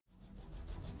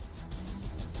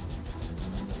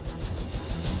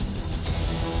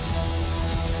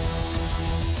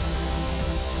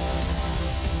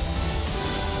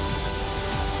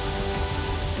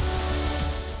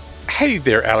Hey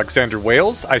there, Alexander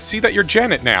Wales. I see that you're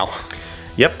Janet now.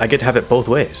 Yep, I get to have it both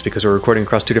ways because we're recording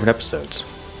across 2 different episodes.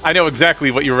 I know exactly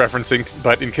what you're referencing,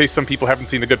 but in case some people haven't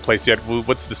seen The Good Place yet,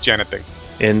 what's this Janet thing?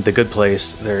 In The Good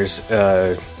Place, there's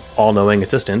an all-knowing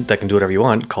assistant that can do whatever you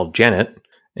want called Janet,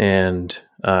 and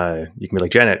you can be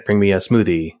like, Janet, bring me a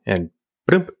smoothie, and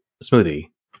boom, smoothie.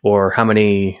 Or how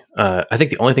many, I think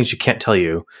the only thing she can't tell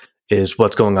you is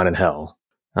what's going on in hell.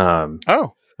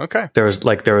 Oh, okay. There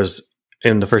was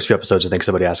in the first few episodes, I think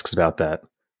somebody asks about that.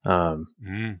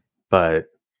 But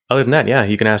other than that, yeah,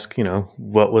 you can ask,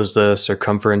 what was the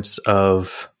circumference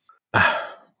of,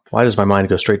 why does my mind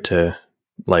go straight to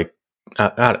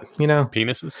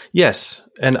Penises? Yes.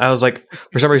 And I was like,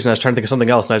 for some reason, I was trying to think of something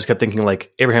else, and I just kept thinking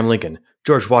like Abraham Lincoln,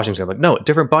 George Washington. I'm like, no,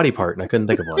 different body part. And I couldn't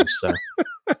think of one. So,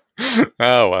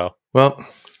 oh, well. Well,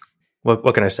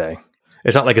 what can I say?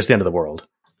 It's not like it's the end of the world.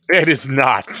 It is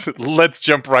not. Let's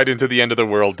jump right into the end of the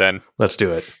world then. Let's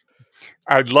do it.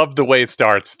 I love the way it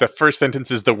starts. The first sentence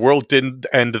is, the world didn't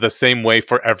end the same way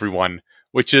for everyone,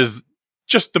 which is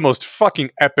just the most fucking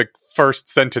epic first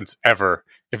sentence ever.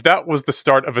 If that was the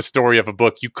start of a story of a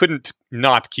book, you couldn't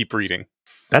not keep reading.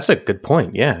 That's a good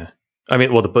point, yeah. I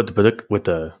mean, well, the book with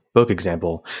the book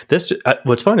example, this,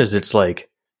 what's fun is it's like,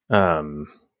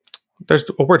 there's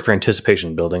a word for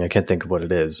anticipation building. I can't think of what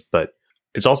it is, but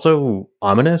it's also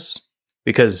ominous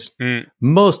because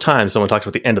most times someone talks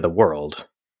about the end of the world,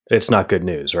 it's not good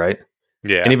news, right?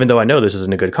 Yeah. And even though I know this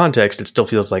isn't a good context, it still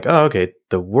feels like, oh, okay,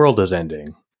 the world is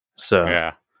ending. So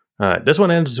yeah. This one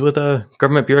ends with a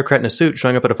government bureaucrat in a suit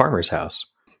showing up at a farmer's house.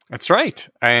 That's right.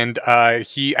 And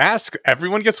he asks,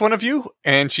 everyone gets one of you?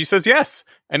 And she says yes.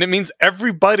 And it means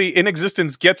everybody in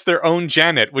existence gets their own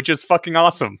Janet, which is fucking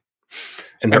awesome.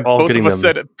 And they're all both getting of us them.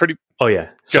 said it pretty. Oh, yeah.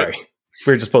 Sorry.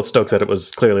 We were just both stoked that it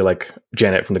was clearly like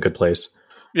Janet from The Good Place.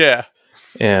 Yeah.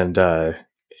 And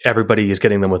everybody is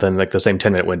getting them within like the same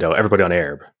 10-minute window. Everybody on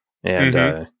Arab.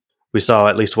 And we saw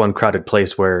at least one crowded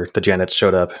place where the Janets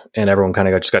showed up and everyone kind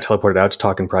of just got teleported out to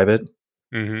talk in private.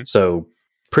 So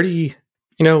pretty,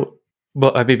 well,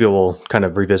 maybe we'll kind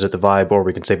of revisit the vibe or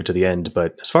we can save it to the end.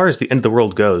 But as far as the end of the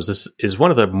world goes, this is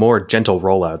one of the more gentle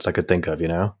rollouts I could think of,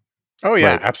 Oh,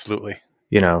 yeah, absolutely.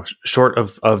 Short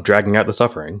of dragging out the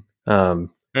suffering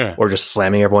or just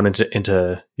slamming everyone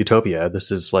into utopia.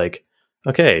 This is like,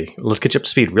 okay, let's get you up to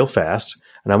speed real fast.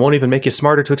 And I won't even make you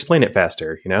smarter to explain it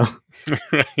faster,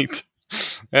 Right.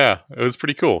 Yeah, it was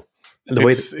pretty cool.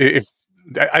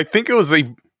 I think it was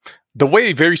the way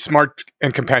a very smart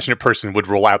and compassionate person would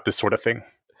roll out this sort of thing.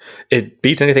 It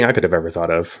beats anything I could have ever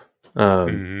thought of.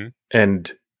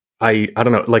 And I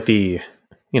don't know, like the,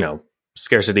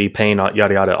 scarcity, pain,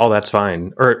 yada, yada, all that's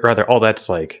fine. Or rather, all that's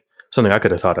like something I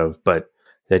could have thought of. But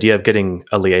the idea of getting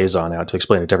a liaison out to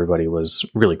explain it to everybody was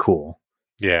really cool.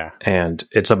 Yeah. And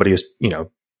it's somebody who's,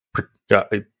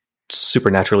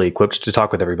 supernaturally equipped to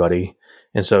talk with everybody.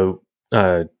 And so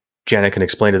Janet can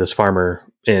explain to this farmer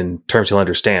in terms he'll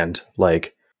understand,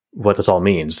 like, what this all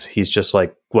means. He's just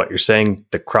like, what, you're saying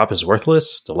the crop is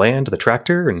worthless, the land, the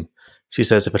tractor? And she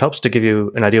says, if it helps to give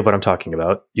you an idea of what I'm talking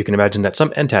about, you can imagine that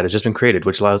some entad has just been created,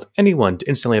 which allows anyone to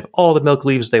instantly have all the milk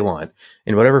leaves they want,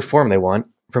 in whatever form they want,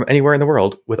 from anywhere in the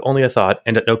world, with only a thought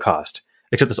and at no cost.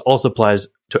 Except this also applies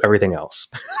to everything else.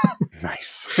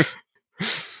 Nice.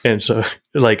 And so,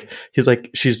 like, he's like,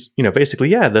 she's, basically,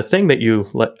 yeah, the thing that you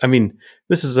let, I mean,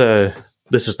 this is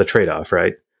the trade-off,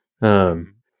 right?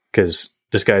 Because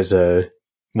this guy's seems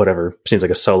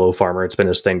like a solo farmer. It's been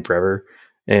his thing forever.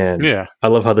 And yeah. I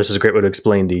love how this is a great way to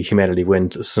explain the humanity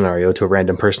wins scenario to a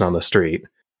random person on the street.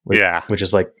 Which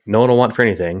is like, no one will want for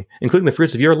anything, including the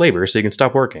fruits of your labor, so you can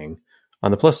stop working.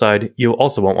 On the plus side, you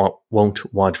also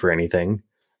won't want for anything,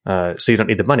 so you don't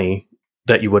need the money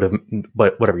that you would have.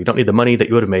 But whatever, you don't need the money that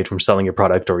you would have made from selling your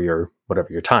product or your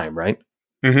time, right?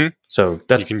 So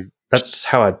that's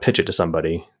how I'd pitch it to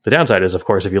somebody. The downside is, of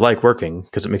course, if you like working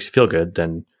because it makes you feel good,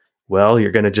 then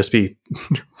you're going to just be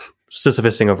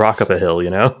Sisyphusing a rock up a hill,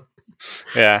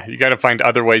 Yeah, you got to find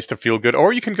other ways to feel good,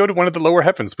 or you can go to one of the lower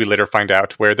heavens. We later find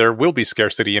out where there will be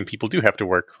scarcity and people do have to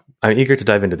work. I'm eager to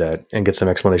dive into that and get some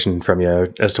explanation from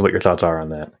you as to what your thoughts are on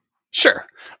that. Sure.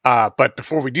 But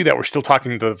before we do that, we're still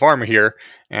talking to the farmer here.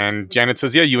 And Janet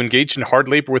says, yeah, you engage in hard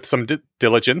labor with some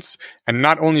diligence. And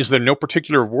not only is there no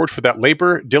particular reward for that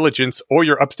labor, diligence, or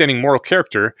your upstanding moral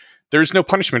character, there is no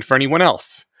punishment for anyone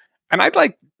else. And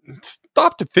I'd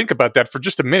stop to think about that for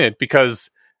just a minute,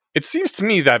 because it seems to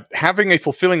me that having a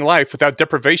fulfilling life without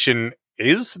deprivation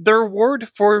is the reward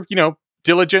for,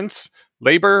 diligence,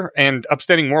 labor, and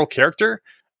upstanding moral character.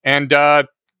 And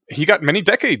he got many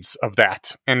decades of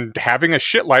that. And having a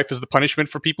shit life is the punishment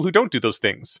for people who don't do those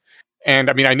things. And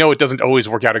I mean, I know it doesn't always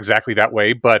work out exactly that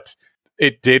way, but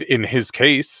it did in his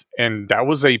case, and that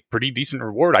was a pretty decent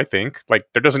reward, I think. Like,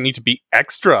 there doesn't need to be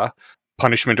extra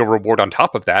punishment or reward on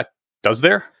top of that, does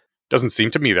there? Doesn't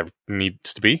seem to me there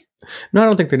needs to be. No, I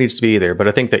don't think there needs to be either, but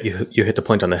I think that you hit the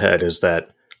point on the head, is that,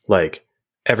 like,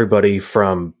 everybody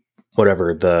from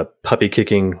whatever, the puppy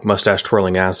kicking, mustache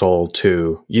twirling asshole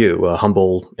to you, a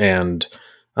humble and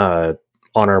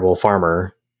honorable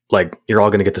farmer, like, you're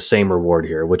all going to get the same reward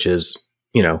here, which is,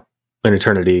 an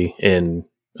eternity in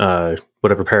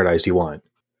whatever paradise you want.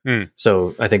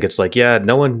 So I think it's like, yeah,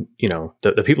 no one,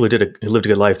 the people who lived a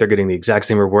good life, they're getting the exact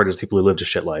same reward as people who lived a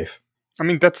shit life. I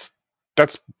mean, that's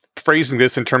phrasing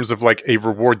this in terms of like a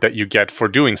reward that you get for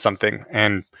doing something,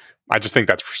 and I just think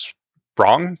that's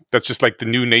wrong. That's just like the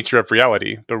new nature of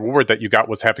reality. The reward that you got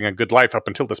was having a good life up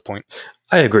until this point.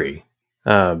 I agree.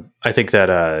 I think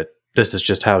that this is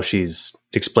just how she's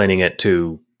explaining it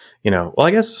to, well,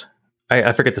 I guess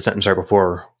I forget the sentence right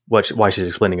before why she's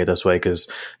explaining it this way, because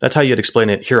that's how you'd explain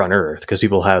it here on Earth, because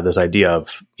people have this idea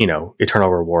of,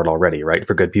 eternal reward already, right,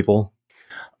 for good people.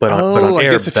 But on I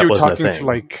Air, guess if that you're wasn't a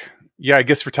talking thing. I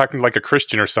guess if you're talking to like a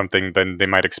Christian or something, then they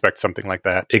might expect something like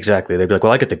that. Exactly. They'd be like,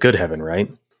 well, I get the good heaven,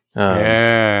 right?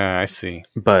 Yeah, I see.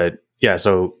 But yeah,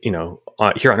 so,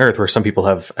 here on Earth, where some people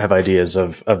have ideas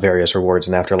of various rewards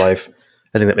in afterlife,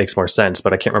 I think that makes more sense,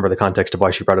 but I can't remember the context of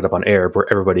why she brought it up on Air, where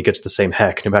everybody gets the same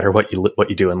heck no matter what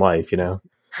you do in life,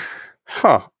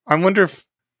 Huh. I wonder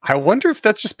if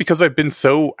that's just because I've been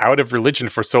so out of religion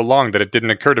for so long that it didn't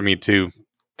occur to me to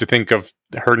think of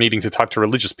her needing to talk to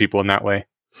religious people in that way.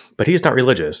 But he's not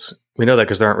religious. We know that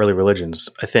because there aren't really religions,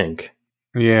 I think.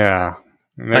 Yeah.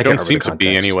 They don't seem to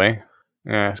be anyway.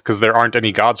 Yeah, because there aren't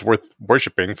any gods worth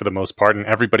worshipping for the most part, and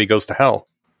everybody goes to hell.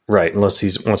 Right, unless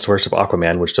he wants to worship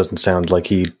Aquaman, which doesn't sound like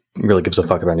he really gives a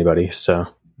fuck about anybody, so...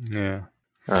 Yeah.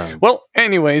 Well,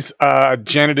 anyways,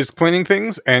 Janet is cleaning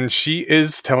things, and she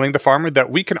is telling the farmer that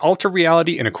we can alter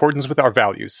reality in accordance with our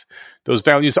values. Those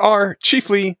values are,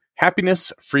 chiefly,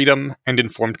 happiness, freedom, and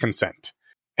informed consent.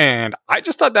 And I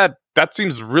just thought that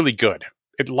seems really good.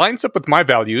 It lines up with my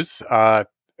values, at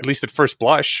least at first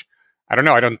blush. I don't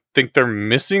know, I don't think they're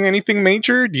missing anything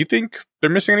major. Do you think they're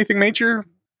missing anything major?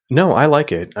 No, I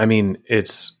like it. I mean,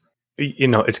 it's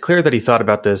clear that he thought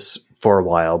about this for a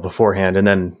while beforehand, and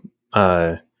then,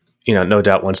 no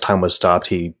doubt once time was stopped,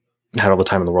 he had all the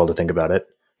time in the world to think about it.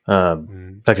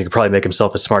 In fact, he could probably make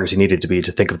himself as smart as he needed to be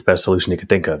to think of the best solution he could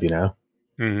think of,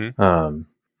 Mm-hmm.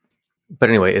 But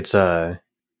anyway, it's, how,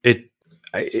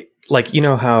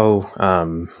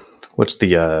 what's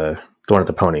the one at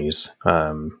the ponies?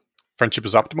 Friendship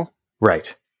is optimal?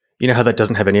 Right. You know how that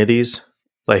doesn't have any of these?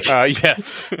 Like,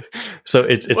 yes. So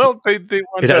it's well, they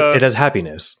want it has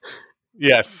happiness.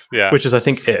 Yes, yeah. Which is, I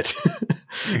think, it.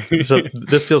 So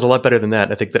this feels a lot better than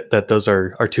that. I think that those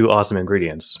are two awesome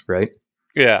ingredients, right?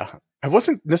 Yeah. I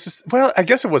wasn't well, I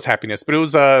guess it was happiness, but it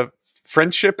was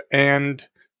friendship and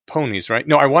ponies, right?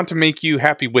 No, I want to make you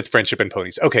happy with friendship and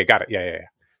ponies. Okay, got it. Yeah.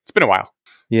 It's been a while.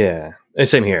 Yeah.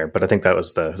 Same here, but I think that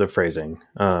was the phrasing.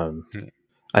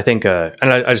 I think, and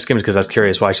I just skimmed because I was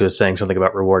curious why she was saying something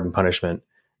about reward and punishment.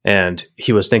 And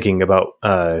he was thinking about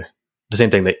the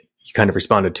same thing that he kind of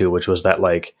responded to, which was that,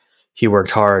 like, he worked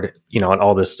hard, on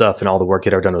all this stuff, and all the work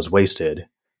he'd ever done was wasted.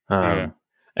 And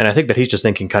I think that he's just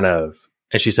thinking kind of,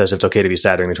 and she says it's okay to be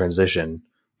sad during the transition,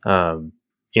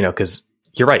 because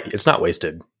you're right, it's not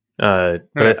wasted. But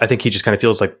I think he just kind of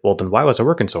feels like, well, then why was I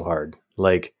working so hard?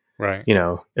 Like, right.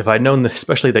 If I'd known,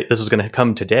 especially that this was going to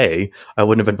come today, I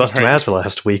wouldn't have been busting my ass for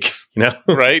last week,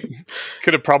 Right.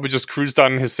 Could have probably just cruised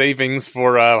on his savings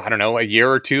for, I don't know, a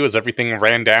year or two as everything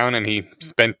ran down and he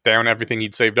spent down everything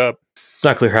he'd saved up. It's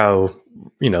not clear how,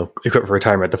 equipped for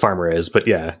retirement the farmer is, but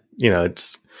yeah,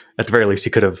 it's, at the very least, he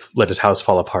could have let his house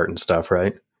fall apart and stuff,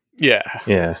 right? Yeah.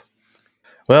 Yeah.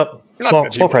 Well,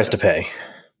 small price to pay.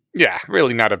 Yeah,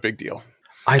 really not a big deal.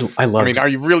 I love. I mean, are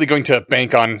you really going to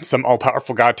bank on some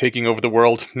all-powerful god taking over the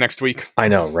world next week? I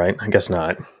know, right? I guess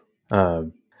not.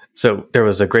 So there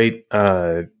was a great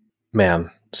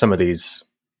some of these.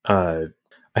 I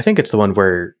think it's the one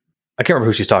where I can't remember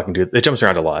who she's talking to. It jumps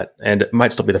around a lot, and it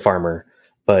might still be the farmer,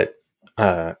 but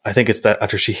I think it's that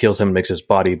after she heals him, makes his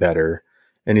body better,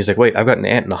 and he's like, "Wait, I've got an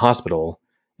aunt in the hospital,"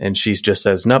 and she just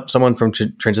says, "Nope, someone from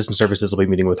transition services will be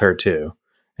meeting with her too."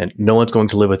 And no one's going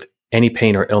to live with any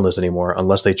pain or illness anymore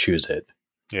unless they choose it.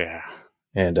 Yeah.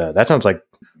 And that sounds like,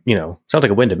 sounds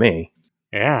like a win to me.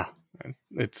 Yeah.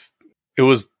 It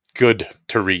was good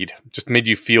to read. Just made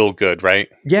you feel good, right?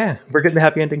 Yeah. We're getting the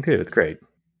happy ending too. It's great.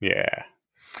 Yeah.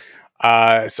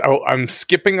 So I'm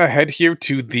skipping ahead here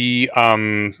to the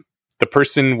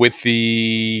person with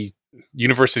the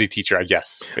university teacher, I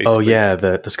guess. Basically. Oh yeah.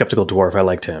 The skeptical dwarf. I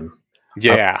liked him.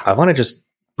 Yeah. I want to just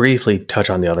briefly touch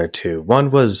on the other two. One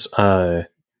was, oh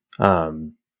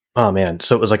man.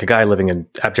 So it was like a guy living in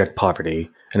abject poverty,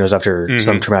 and it was after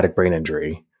some traumatic brain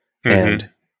injury. And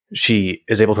she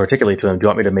is able to articulate to him, "Do you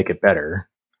want me to make it better?"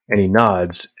 And he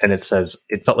nods, and it says,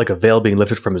 "It felt like a veil being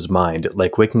lifted from his mind,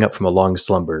 like waking up from a long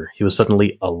slumber. He was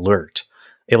suddenly alert,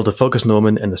 able to focus on the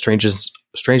woman and the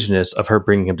strangeness of her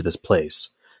bringing him to this place.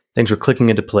 Things were clicking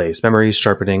into place, memories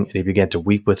sharpening, and he began to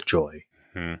weep with joy."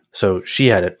 So she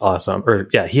had it awesome. Or,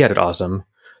 yeah, he had it awesome.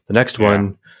 The next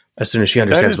one, as soon as she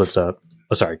understands what's up.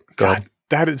 Oh, sorry. Go ahead.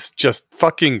 That is just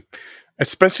fucking...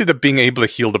 Especially the being able to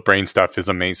heal the brain stuff is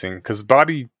amazing. Because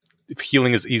body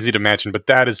healing is easy to imagine, but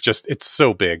that is just... It's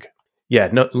so big. Yeah,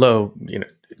 what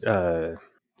I'm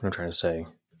trying to say.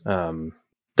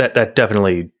 That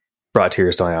definitely brought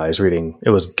tears to my eyes reading.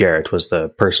 It was Garrett was the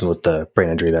person with the brain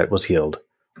injury that was healed.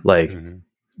 Like,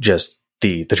 just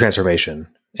the transformation.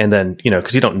 And then,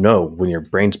 because you don't know when your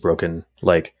brain's broken,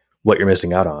 like, what you're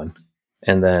missing out on.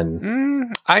 And then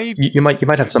you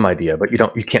might have some idea, but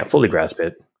you can't fully grasp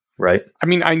it, right? I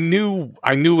mean, I knew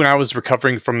when I was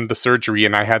recovering from the surgery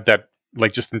and I had that,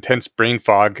 like, just intense brain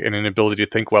fog and an inability to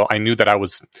think well, I knew that I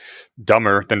was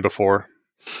dumber than before.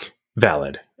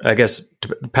 Valid. I guess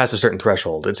past a certain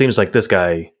threshold. It seems like this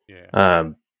guy,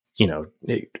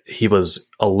 he was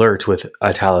alert with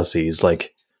italices,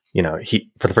 like, he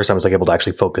for the first time was like able to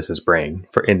actually focus his brain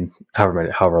for in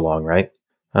however long, right?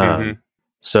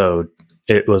 So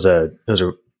it was a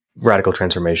radical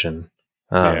transformation.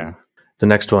 The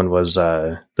next one was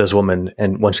this woman,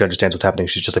 and once she understands what's happening,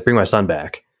 she's just like, "Bring my son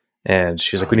back," and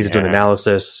she's like, "We need to do an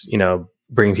analysis.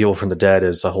 Bringing people from the dead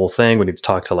is a whole thing. We need to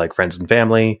talk to like friends and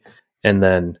family." And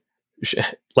then, it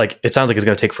sounds like it's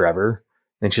going to take forever.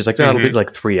 And she's like, "No, it'll be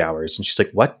like 3 hours." And she's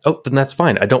like, "What? Oh, then that's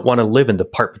fine. I don't want to live in the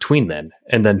part between then."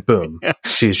 And then boom,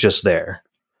 she's just there.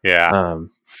 Yeah.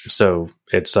 So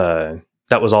it's, that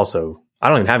was also, I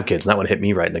don't even have kids. And that one hit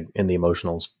me right in the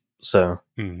emotionals. So,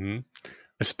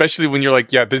 especially when you're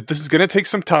like, yeah, this is going to take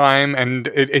some time. And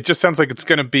it just sounds like it's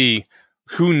going to be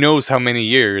who knows how many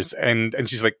years. And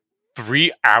she's like,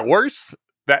 3 hours?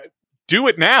 Do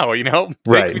it now,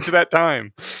 Take me to that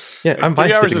time. Yeah, I'm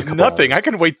 3 hours is nothing. I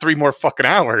can wait 3 more fucking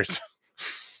hours.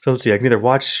 So let's see. I can either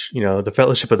watch, the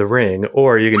Fellowship of the Ring,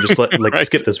 or you can just right.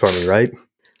 skip this for me, right?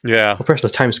 Yeah. I'll press the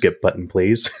time skip button,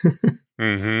 please.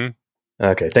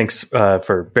 Okay, thanks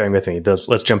for bearing with me.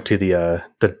 Let's jump to the.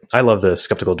 I love the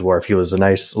skeptical dwarf. He was a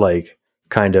nice,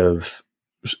 kind of,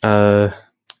 what do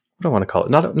I want to call it?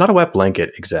 Not a wet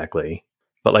blanket exactly.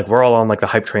 But we're all on the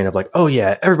hype train of oh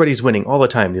yeah, everybody's winning all the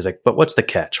time. And he's like, but what's the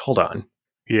catch? Hold on.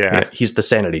 Yeah. He's the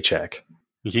sanity check.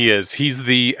 He is. He's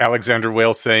the Alexander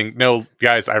Whale saying, "No,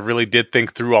 guys, I really did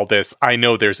think through all this. I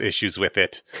know there's issues with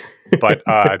it. But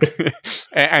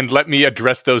and let me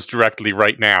address those directly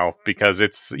right now, because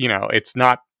it's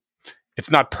not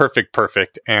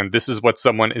perfect. And this is what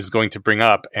someone is going to bring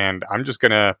up, and I'm just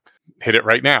gonna hit it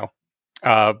right now."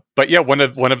 But yeah, one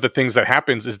of the things that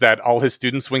happens is that all his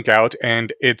students wink out,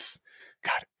 and it's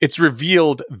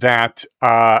revealed that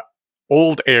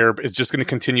old Airb is just going to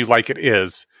continue like it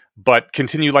is, but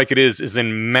continue like it is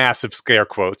in massive scare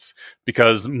quotes,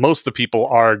 because most of the people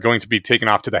are going to be taken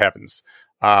off to the heavens.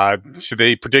 So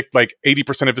they predict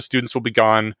 80% of his students will be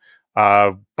gone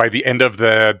by the end of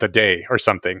the day or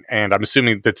something, and I'm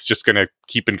assuming that's just going to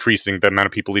keep increasing the amount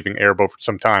of people leaving Airb over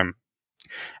some time.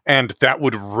 And that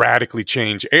would radically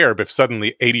change Airb if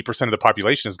suddenly 80% of the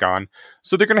population is gone.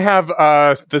 So they're going to have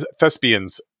the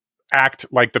thespians act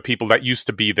like the people that used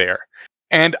to be there.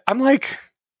 And I'm like,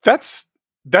 that's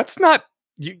not...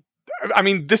 I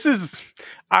mean, this is...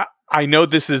 I know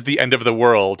this is the end of the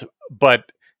world,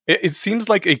 but it seems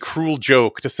like a cruel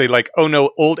joke to say oh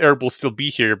no, old Airb will still be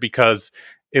here because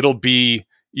it'll be,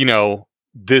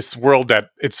 this world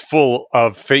that it's full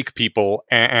of fake people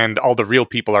and all the real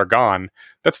people are gone.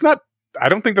 That's not, I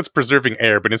don't think that's preserving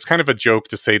Airb, and it's kind of a joke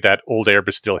to say that old Airb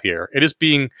is still here. It is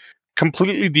being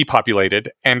completely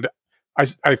depopulated, and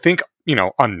I think,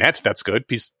 on net, that's good.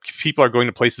 People are going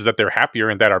to places that they're happier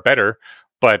and that are better,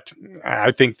 but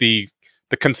I think the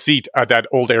conceit that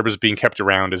old Airb is being kept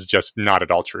around is just not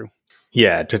at all true.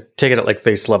 Yeah, to take it at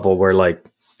face level where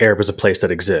Airb is a place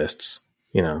that exists,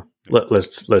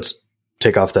 let's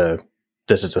take off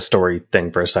this is a story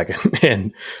thing for a second.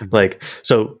 And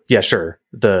so yeah, sure.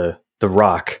 The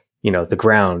rock, the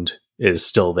ground is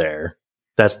still there.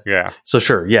 So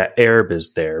sure. Yeah. Airb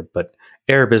is there, but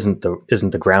Airb isn't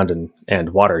the ground and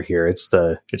water here. It's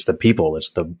the people. It's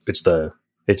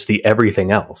the everything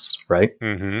else. Right.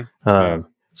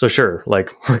 So sure.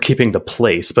 We're keeping the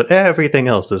place, but everything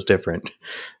else is different.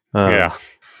 Yeah.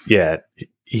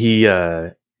 He,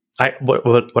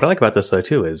 What I like about this though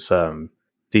too is the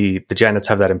Janets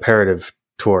have that imperative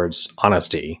towards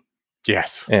honesty.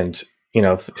 Yes. And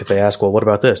if they ask, well, what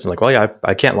about this? I'm like, well, yeah,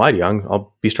 I can't lie to you.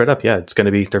 I'll be straight up. Yeah, it's going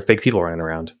to be, they're fake people running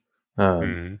around.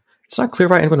 It's not clear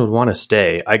why anyone would want to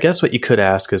stay. I guess what you could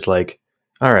ask is like,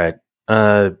 all right,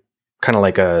 kind of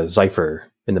like a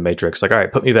Cypher in the Matrix. Like, all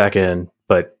right, put me back in,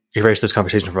 but erase this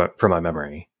conversation from my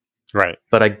memory. Right.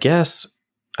 But I guess,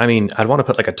 I'd want to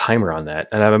put like a timer on that.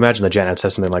 And I imagine the Janets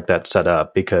have something like that set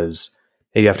up because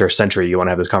maybe after a century, you want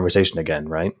to have this conversation again,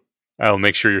 right? Oh,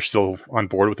 make sure you're still on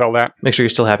board with all that. Make sure you're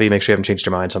still happy. Make sure you haven't changed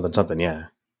your mind, something. Yeah.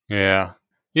 Yeah.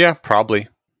 Yeah, probably.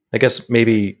 I guess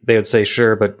maybe they would say,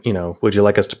 sure, but, would you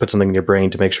like us to put something in your brain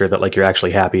to make sure that like you're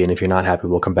actually happy? And if you're not happy,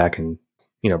 we'll come back and,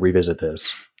 revisit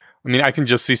this. I can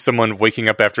just see someone waking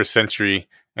up after a century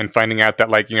and finding out that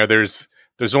like, there's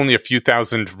only a few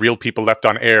thousand real people left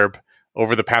on Erb.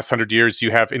 Over the past 100 years,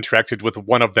 you have interacted with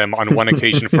one of them on one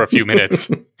occasion for a few minutes.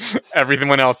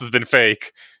 Everyone else has been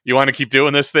fake. You want to keep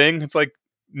doing this thing? It's like,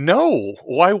 no,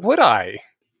 why would I?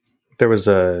 There was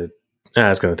I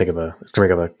was going to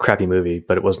make up a crappy movie,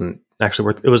 but it wasn't actually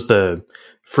worth. It was the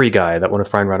Free Guy, that one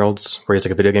with Ryan Reynolds, where he's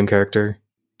like a video game character.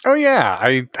 Oh yeah,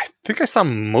 I think I saw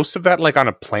most of that like on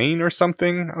a plane or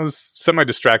something. I was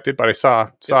semi-distracted, but I saw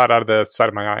it out of the side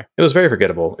of my eye. It was very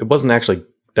forgettable. It wasn't actually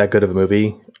that good of a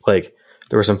movie. Like,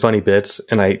 there were some funny bits,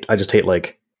 and I just hate,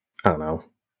 like, I don't know,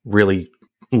 really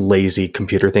lazy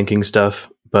computer thinking stuff.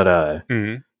 But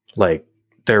like,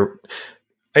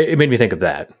 it made me think of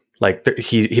that. Like,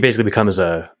 he basically becomes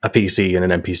a PC in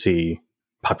an NPC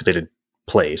populated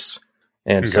place,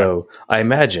 and so I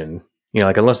imagine,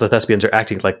 like, unless the thespians are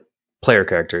acting like player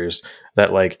characters,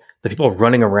 that like the people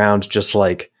running around just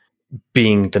like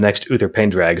being the next Uther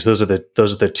Pendrags, those are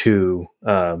the two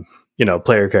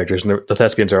player characters, and the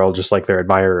thespians are all just like their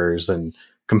admirers and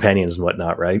companions and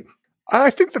whatnot, right? I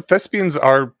think the thespians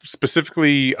are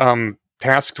specifically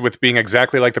tasked with being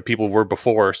exactly like the people were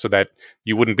before, so that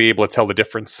you wouldn't be able to tell the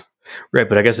difference. Right,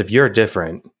 but I guess if you're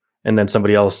different, and then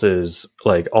somebody else is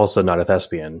like also not a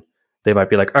thespian, they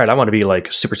might be like, all right, I want to be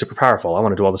like super, super powerful. I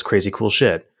want to do all this crazy cool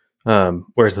shit.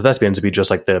 Whereas the thespians would be just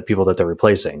like the people that they're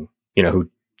replacing, who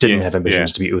didn't have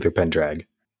ambitions to be Uther Pendrag.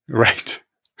 Right.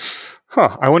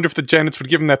 Huh. I wonder if the Janets would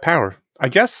give them that power. I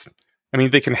guess.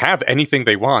 They can have anything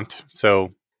they want.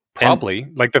 So probably.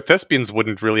 Like the thespians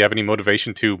wouldn't really have any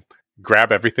motivation to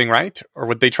grab everything, right? Or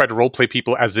would they try to roleplay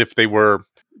people as if they were...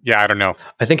 Yeah, I don't know.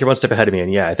 I think you're one step ahead of me.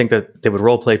 And yeah, I think that they would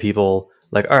roleplay people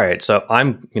like, all right, so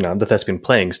I'm the thespian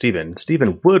playing Steven.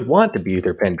 Steven would want to be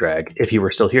Uther Pendrag if he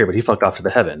were still here, but he fucked off to the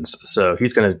heavens. So I'm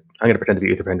going to pretend to be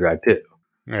Uther Pendrag too.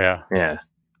 Yeah. Yeah.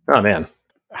 Oh, man.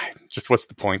 Just what's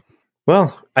the point?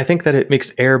 Well, I think that it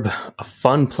makes Erb a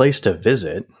fun place to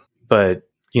visit, but,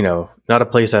 not a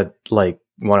place I'd like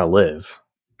want to live.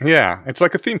 Yeah, it's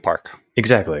like a theme park.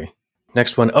 Exactly.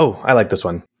 Next one. Oh, I like this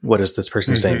one. What is this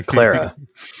person's name? Clara.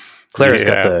 Clara's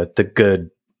got the good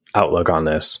outlook on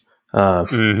this.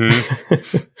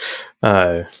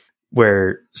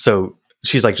 Where, so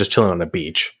she's like just chilling on a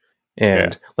beach.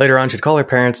 And later on, she'd call her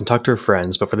parents and talk to her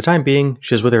friends, but for the time being,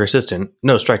 she was with her assistant,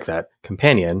 no, strike that,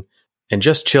 companion, and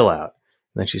just chill out.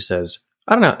 And then she says,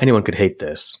 I don't know, anyone could hate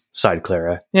this, sighed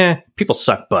Clara. Yeah, people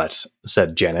suck butts,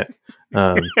 said Janet.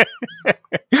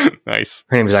 Nice.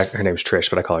 Her name's Trish,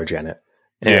 but I call her Janet.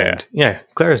 And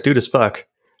Clara's dude as fuck.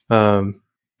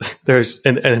 There's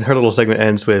and her little segment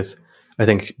ends with, I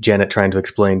think, Janet trying to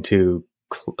explain to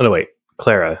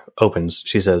Clara opens.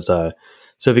 She says,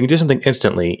 so if you can do something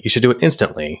instantly, you should do it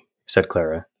instantly, said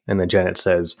Clara. And then Janet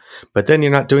says, but then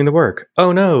you're not doing the work.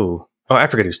 Oh, no. Oh, I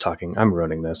forget who's talking. I'm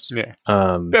ruining this. Yeah.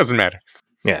 Doesn't matter.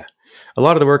 Yeah. A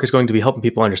lot of the work is going to be helping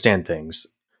people understand things.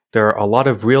 There are a lot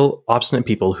of real obstinate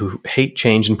people who hate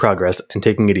change and progress and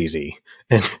taking it easy.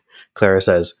 And Clara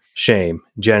says, shame.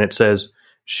 Janet says,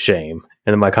 shame.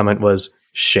 And then my comment was,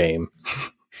 shame.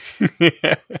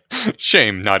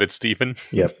 Shame, nodded Stephen.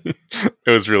 Yep. It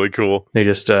was really cool. They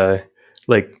just,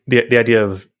 like, the idea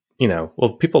of,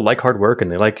 people like hard work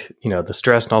and they like, the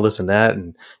stress and all this and that.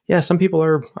 And yeah, some people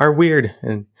are weird.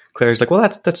 And Claire's like, well,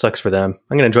 that sucks for them.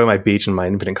 I'm going to enjoy my beach and my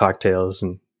infinite cocktails.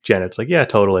 And Janet's like, yeah,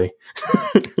 totally.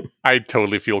 I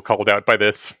totally feel called out by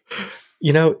this.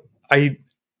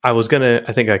 I was going to,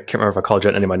 I think I can't remember if I called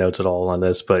you out any of my notes at all on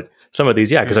this, but some of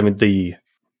these, yeah, because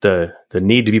the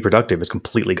need to be productive is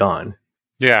completely gone.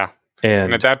 Yeah.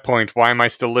 And at that point, why am I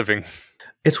still living?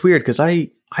 It's weird because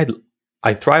I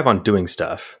thrive on doing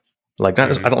stuff. Like, I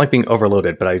don't like being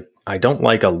overloaded, but I don't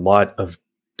like a lot of,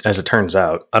 as it turns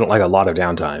out, I don't like a lot of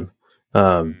downtime.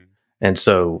 And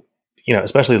so,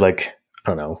 especially like, I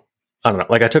don't know.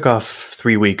 Like I took off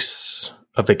 3 weeks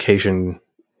of vacation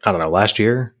I don't know, last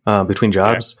year between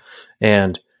jobs,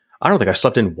 and I don't think I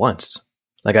slept in once.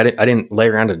 Like I didn't lay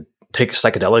around and take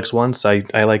psychedelics once. I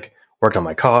like worked on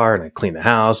my car and I cleaned the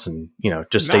house and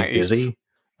just stayed busy.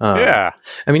 Yeah,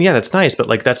 I mean, yeah, that's nice, but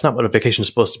like that's not what a vacation is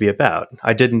supposed to be about.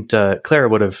 I didn't. Clara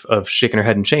would have shaken her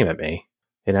head in shame at me.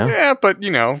 Yeah, but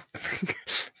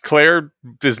Claire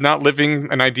is not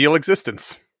living an ideal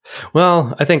existence.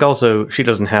 Well, I think also she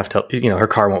doesn't have to. Her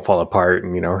car won't fall apart,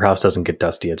 and her house doesn't get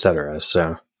dusty, etc.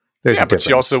 So there's a difference. But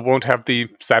she also won't have the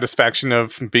satisfaction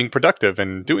of being productive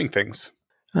and doing things.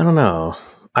 I don't know.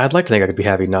 I'd like to think I could be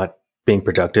happy not being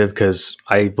productive because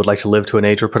I would like to live to an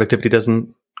age where productivity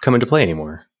doesn't come into play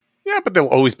anymore. Yeah, but there'll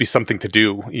always be something to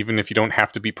do, even if you don't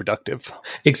have to be productive.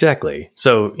 Exactly.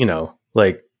 So,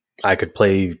 like I could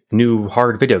play new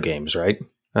hard video games, right?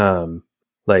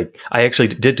 Like I actually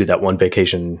did do that one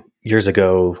vacation years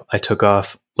ago. I took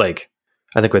off I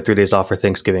think we had 3 days off for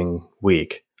Thanksgiving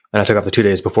week. And I took off the 2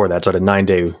 days before that. So I had a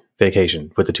 9-day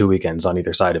vacation with the 2 weekends on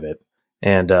either side of it.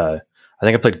 And I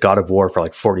think I played God of War for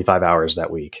like 45 hours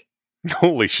that week.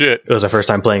 Holy shit. It was my first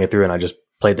time playing it through and I just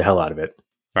played the hell out of it.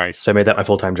 Nice. So I made that my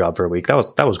full-time job for a week. That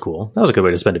was cool. That was a good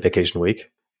way to spend a vacation week.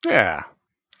 Yeah.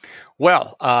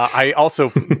 Well, I also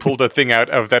pulled a thing out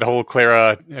of that whole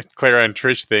Clara and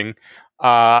Trish thing.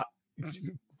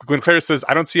 When Clara says,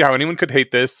 "I don't see how anyone could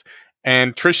hate this,"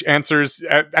 and Trish answers,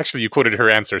 actually you quoted her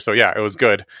answer, so yeah, it was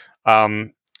good.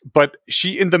 But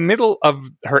she, in the middle of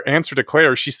her answer to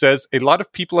Claire, she says, "A lot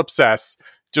of people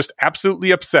just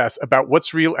absolutely obsess about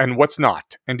what's real and what's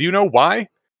not. And do you know why?"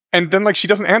 And then she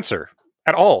doesn't answer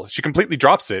at all. She completely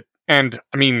drops it. And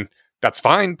I mean, that's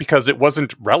fine because it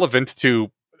wasn't relevant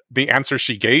to the answer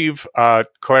she gave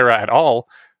Clara at all.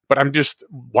 But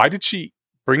why did she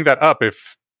bring that up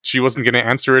if she wasn't going to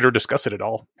answer it or discuss it at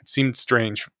all? It seemed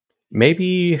strange.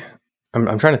 Maybe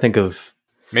I'm trying to think of.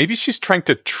 Maybe she's trying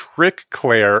to trick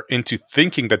Claire into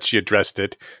thinking that she addressed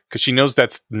it because she knows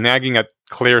that's nagging at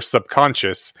Claire's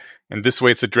subconscious. And this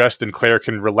way it's addressed and Claire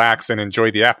can relax and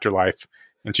enjoy the afterlife.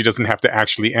 And she doesn't have to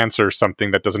actually answer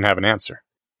something that doesn't have an answer.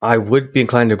 I would be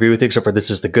inclined to agree with you, except for this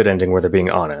is the good ending where they're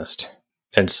being honest.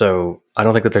 And so I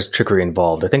don't think that there's trickery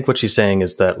involved. I think what she's saying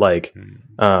is that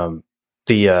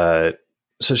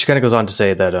so she kind of goes on to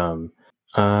say that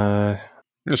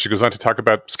she goes on to talk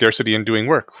about scarcity and doing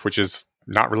work, which is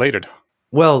not related.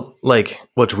 Well,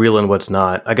 what's real and what's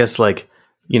not. I guess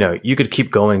you could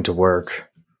keep going to work,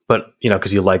 but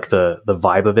because you like the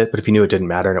vibe of it. But if you knew it didn't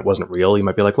matter and it wasn't real, you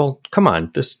might be like, well, come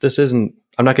on, this isn't.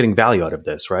 I'm not getting value out of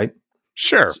this, right?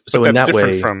 Sure. So in that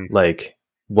way,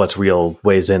 what's real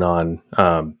weighs in on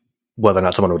whether or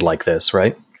not someone would like this,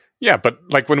 right? Yeah, but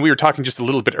when we were talking just a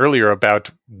little bit earlier about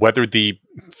whether the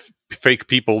fake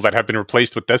people that have been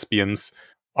replaced with thespians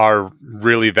are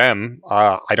really them,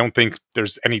 I don't think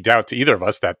there's any doubt to either of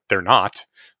us that they're not.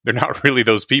 They're not really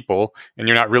those people, and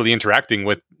you're not really interacting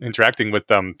with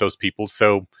those people.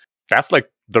 So that's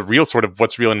the real sort of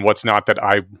what's real and what's not that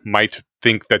I might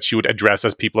think that she would address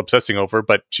as people obsessing over,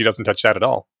 but she doesn't touch that at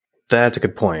all. That's a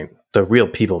good point. The real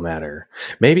people matter.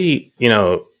 Maybe,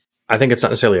 I think it's not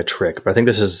necessarily a trick, but I think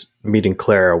this is meeting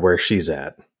Clara where she's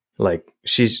at.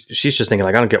 She's just thinking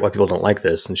I don't get why people don't like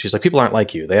this. And she's like, people aren't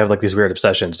like you. They have these weird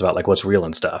obsessions about what's real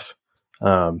and stuff.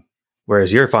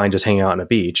 Whereas you're fine just hanging out on a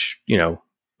beach,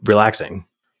 relaxing.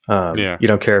 You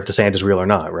don't care if the sand is real or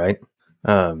not, right?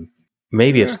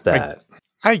 Maybe it's that.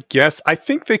 I guess. I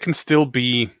think they can still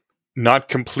be not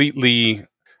completely.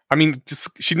 I mean,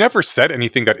 she never said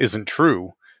anything that isn't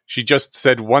true. She just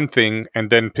said one thing and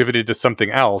then pivoted to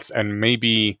something else. And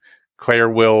maybe Claire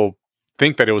will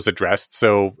think that it was addressed.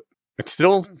 So it's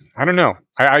still, I don't know.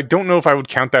 I don't know if I would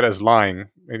count that as lying.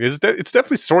 It's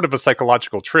definitely sort of a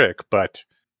psychological trick, but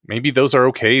maybe those are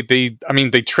okay. They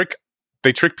trick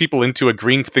people into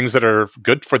agreeing things that are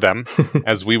good for them,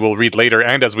 as we will read later,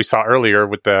 and as we saw earlier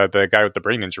with the guy with the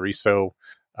brain injury. So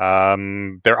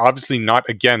they're obviously not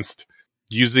against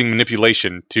using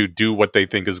manipulation to do what they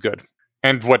think is good,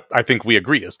 and what I think we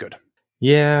agree is good.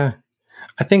 Yeah,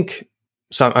 I think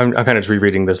so. I'm kind of just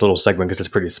rereading this little segment because it's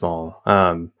pretty small.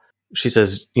 She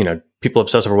says, people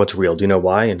obsess over what's real. Do you know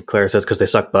why? And Claire says, because they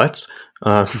suck butts.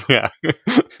 Yeah.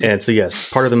 And so, yes,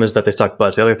 part of them is that they suck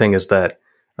butts. The other thing is that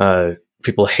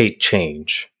people hate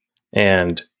change.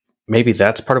 And maybe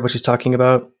that's part of what she's talking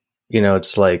about.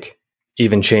 It's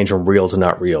even change from real to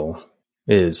not real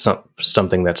is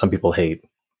something that some people hate.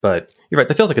 But you're right,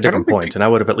 that feels like a different point, and I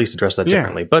would have at least addressed that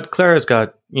differently. But Clara's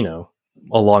got,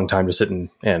 a long time to sit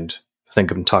and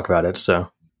think and talk about it, so.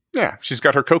 Yeah, she's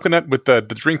got her coconut with the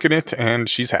drink in it, and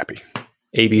she's happy.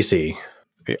 ABC.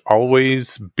 They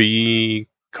always be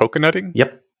coconutting?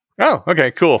 Yep. Oh,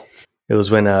 okay, cool. It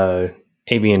was when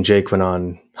Amy and Jake went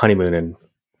on honeymoon in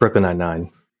Brooklyn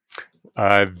Nine-Nine.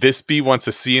 This B wants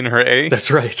a C in her A.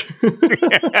 That's right.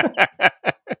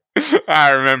 I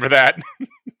remember that.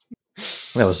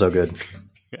 That was so good.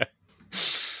 Yeah.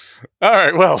 All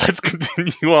right, well, let's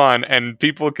continue on, and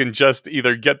people can just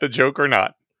either get the joke or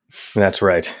not. That's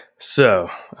right.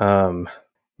 So, who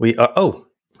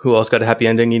else got a happy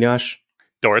ending, Enosh?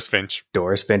 Doris Finch.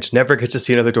 Doris Finch. Never gets to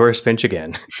see another Doris Finch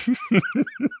again.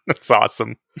 That's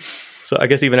awesome. So I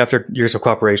guess even after years of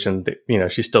cooperation,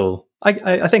 she's still,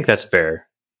 I think that's fair.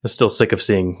 I'm still sick of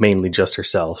seeing mainly just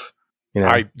herself.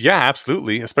 Yeah,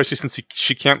 absolutely. Especially since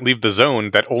she can't leave the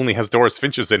zone that only has Doris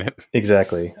Finches in it.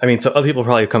 Exactly. I mean, so other people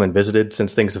probably have come and visited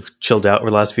since things have chilled out over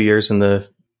the last few years in the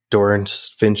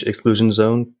Doris Finch exclusion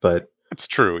zone, but... It's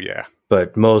true, yeah.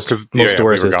 But most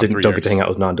Dorises don't get to hang out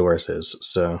with non-Dorises,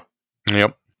 so...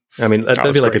 Yep. I mean,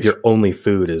 that'd be like if your only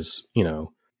food is,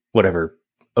 whatever,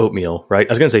 oatmeal, right? I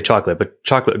was going to say chocolate, but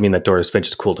chocolate would mean that Doris Finch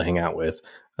is cool to hang out with.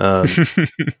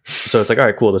 So it's like, all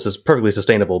right, cool, this is perfectly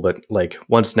sustainable, but like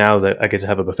once now that I get to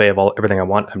have a buffet of everything I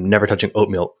want, I'm never touching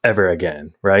oatmeal ever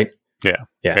again, right? Yeah.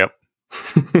 Yep.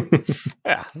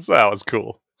 Yeah, so that was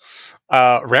cool.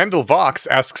 Randall Vox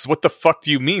asks, what the fuck do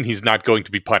you mean he's not going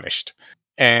to be punished?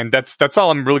 And that's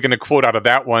all I'm really going to quote out of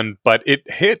that one, but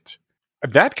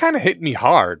that kind of hit me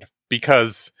hard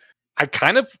because I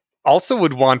kind of also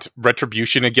would want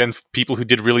retribution against people who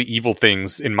did really evil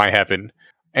things in my heaven.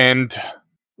 And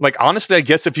like, honestly, I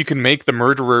guess if you can make the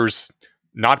murderers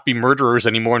not be murderers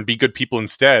anymore and be good people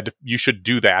instead, you should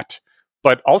do that.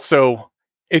 But also,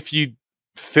 if you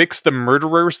fix the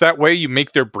murderers that way, you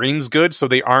make their brains good so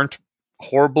they aren't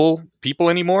horrible people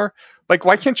anymore. Like,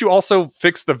 why can't you also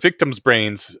fix the victims'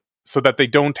 brains so that they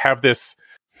don't have this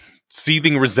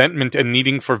seething resentment and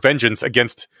needing for vengeance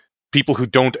against people who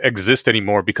don't exist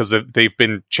anymore because they've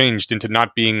been changed into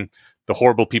not being the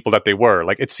horrible people that they were?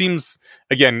 Like, it seems,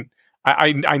 again,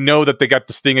 I know that they got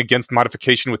this thing against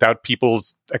modification without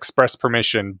people's express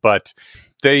permission, but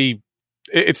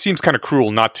it seems kind of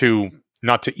cruel not to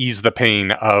ease the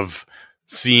pain of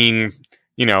seeing,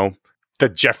 the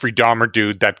Jeffrey Dahmer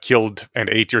dude that killed and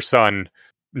ate your son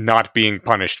not being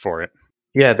punished for it.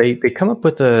 Yeah, they come up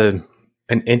with an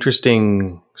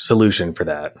interesting solution for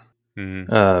that.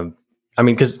 Mm-hmm. I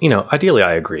mean, because, ideally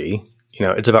I agree.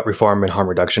 It's about reform and harm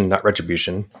reduction, not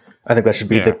retribution. I think that should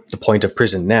be the point of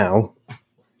prison now.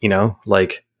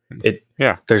 There's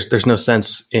no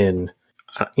sense in,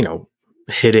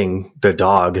 hitting the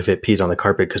dog if it pees on the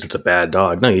carpet because it's a bad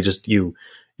dog. No, you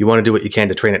want to do what you can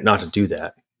to train it not to do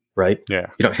that, right? Yeah.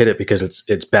 You don't hit it because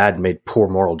it's bad and made poor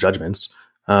moral judgments.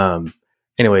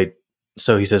 Anyway,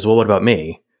 so he says, well, what about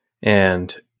me?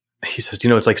 And he says,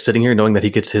 it's like sitting here knowing that he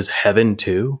gets his heaven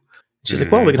too. She's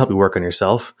like, well, we can help you work on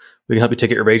yourself. We can help you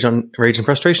take out your rage and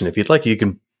frustration. If you'd like, we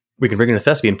can bring in a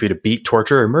thespian for you to beat,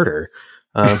 torture, or murder.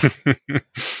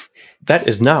 That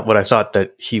is not what I thought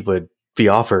that he would be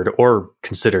offered or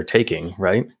consider taking,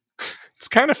 right? It's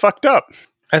kind of fucked up.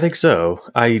 I think so.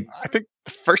 I think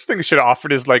the first thing they should have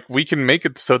offered is like, we can make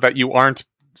it so that you aren't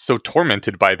so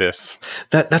tormented by this.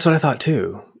 That's what I thought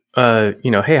too. Hey,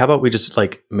 how about we just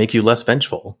like make you less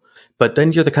vengeful? But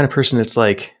then you're the kind of person that's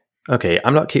like, okay,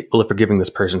 I'm not capable of forgiving this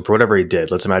person for whatever he did.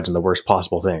 Let's imagine the worst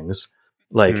possible things.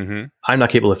 Like, I'm not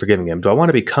capable of forgiving him. Do I want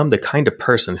to become the kind of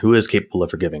person who is capable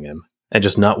of forgiving him and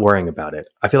just not worrying about it?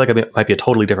 I feel like I might be a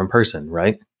totally different person,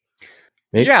 right?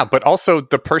 Maybe? Yeah, but also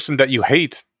the person that you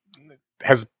hate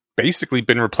has basically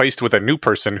been replaced with a new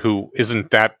person who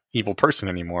isn't that evil person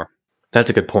anymore. That's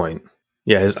a good point.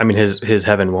 Yeah, his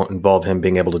heaven won't involve him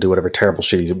being able to do whatever terrible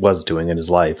shit he was doing in his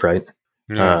life, right?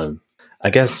 Yeah. I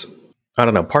guess, I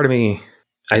don't know, part of me,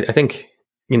 I think,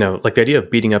 like the idea of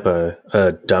beating up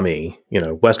a dummy,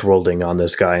 Westworlding on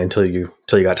this guy until you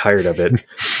got tired of it.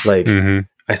 Like,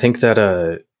 I think that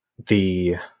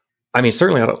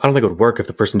certainly I don't think it would work if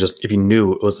the person if you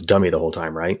knew it was a dummy the whole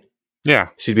time, right? Yeah.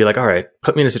 So you'd be like, all right,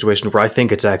 put me in a situation where I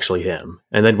think it's actually him.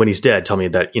 And then when he's dead, tell me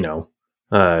that,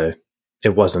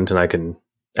 it wasn't, and I can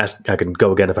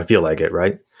go again if I feel like it,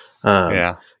 right?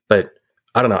 Yeah. But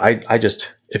I don't know.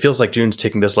 It feels like June's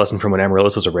taking this lesson from when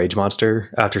Amaryllis was a rage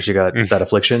monster after she got that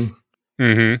affliction.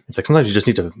 Mm-hmm. It's like sometimes you just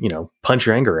need to, punch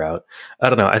your anger out. I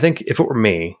don't know. I think if it were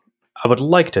me, I would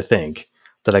like to think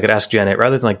that I could ask Janet,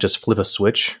 rather than like just flip a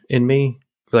switch in me,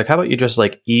 like, how about you just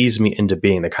like ease me into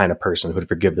being the kind of person who would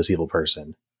forgive this evil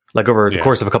person, like over the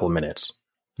course of a couple of minutes.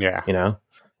 Yeah.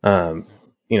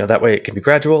 That way it can be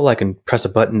gradual. I can press a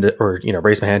button or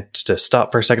raise my hand to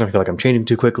stop for a second if I feel like I'm changing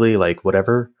too quickly, like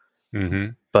whatever. Mm-hmm.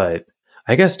 But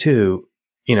I guess too,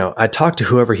 I talked to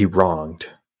whoever he wronged.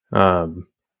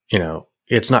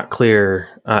 It's not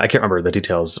clear. I can't remember the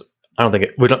details I don't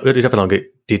think we definitely don't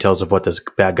get details of what this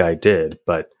bad guy did,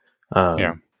 but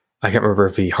yeah. I can't remember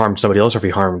if he harmed somebody else or if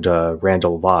he harmed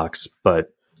Randall Vox,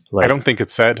 but I don't think it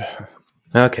said.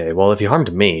 Okay, well, if he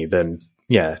harmed me, then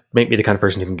yeah, make me the kind of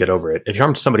person who can get over it. If you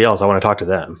harmed somebody else, I want to talk to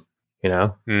them.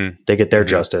 They get their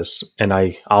justice, and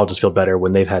I'll just feel better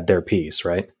when they've had their peace,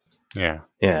 right? Yeah.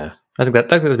 I think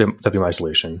that'd be my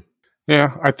solution.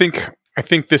 Yeah, I think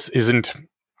this isn't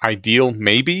ideal.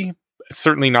 Maybe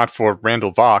certainly not for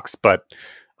Randall Vox, but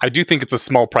I do think it's a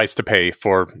small price to pay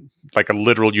for like a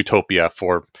literal utopia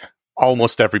for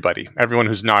almost everyone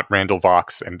who's not Randall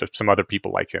Vox and some other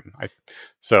people like him.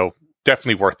 So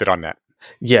definitely worth it on that.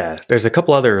 Yeah, there's a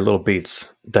couple other little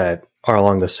beats that are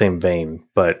along the same vein,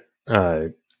 but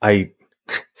there's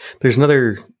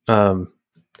another.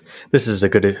 This is a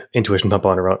good intuition pump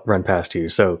on to run past you.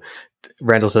 So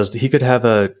Randall says he could have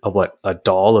a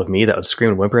doll of me that would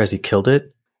scream and whimper as he killed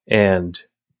it, and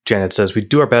Janet says we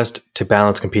do our best to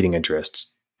balance competing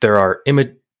interests. There are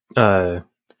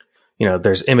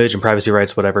there's image and privacy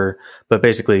rights, whatever, but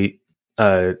basically,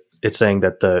 it's saying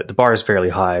that the bar is fairly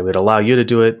high. We'd allow you to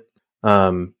do it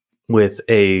with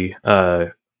a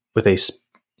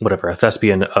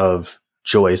thespian of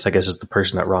Joyce, I guess, is the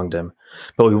person that wronged him,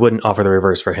 but we wouldn't offer the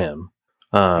reverse for him.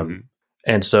 And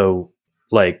so,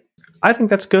 like, I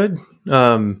think that's good.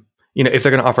 If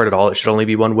they're going to offer it at all, it should only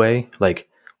be one way. Like,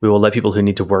 we will let people who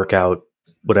need to work out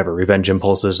whatever revenge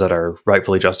impulses that are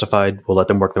rightfully justified. We'll let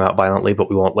them work them out violently, but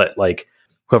we won't let like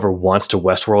whoever wants to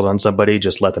Westworld on somebody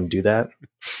just let them do that.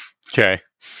 Okay.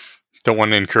 Don't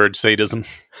want to encourage sadism.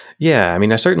 Yeah, I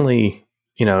mean, I certainly,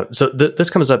 so this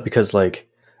comes up because like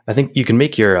I think you can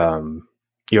make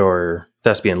your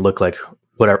thespian look like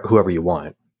whoever you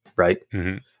want, right?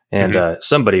 Mm-hmm. And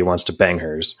somebody wants to bang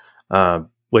hers,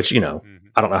 which I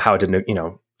don't know how it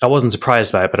didn't. I wasn't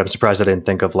surprised by it, but I'm surprised I didn't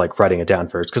think of like writing it down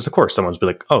first. Because of course, someone's be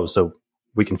like, "Oh, so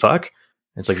we can fuck."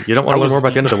 And it's like you don't want to learn more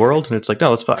about the end of the world, and it's like, "No,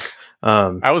 let's fuck."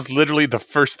 I was literally the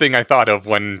first thing I thought of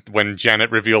when Janet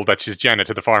revealed that she's Janet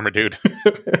to the farmer dude.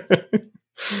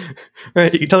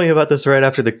 Right, you tell me about this right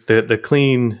after the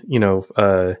clean,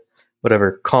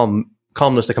 whatever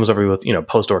calmness that comes over with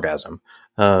post orgasm.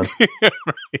 Right.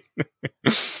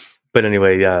 But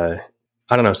anyway,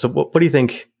 I don't know. So what do you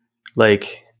think?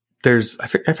 Like,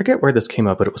 I forget where this came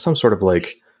up, but it was some sort of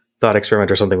like thought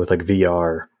experiment or something with like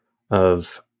VR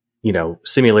of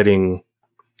simulating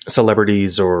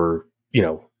celebrities or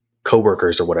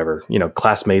coworkers or whatever,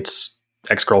 classmates,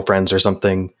 ex-girlfriends or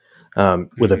something,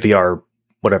 with a VR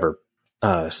whatever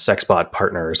sex bot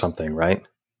partner or something, right?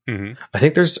 Mm-hmm. I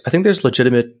think there's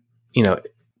legitimate,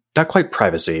 not quite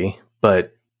privacy,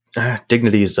 but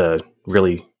dignity is a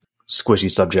really squishy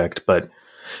subject. But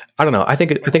I don't know. I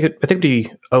think it'd be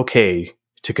okay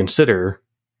to consider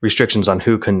restrictions on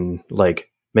who can like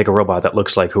make a robot that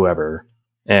looks like whoever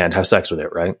and have sex with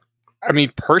it, right? I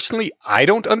mean, personally, I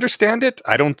don't understand it.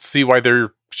 I don't see why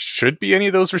there should be any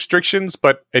of those restrictions,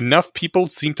 but enough people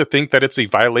seem to think that it's a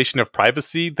violation of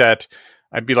privacy that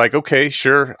I'd be like, okay,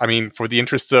 sure. I mean, for the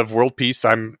interests of world peace,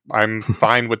 I'm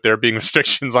fine with there being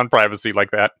restrictions on privacy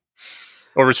like that,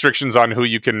 or restrictions on who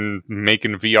you can make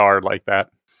in VR like that.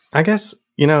 I guess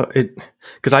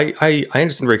because I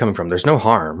understand where you're coming from. There's no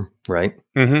harm, right?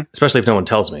 Mm-hmm. Especially if no one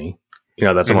tells me,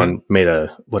 that someone made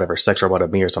a whatever sex robot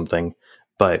of me or something.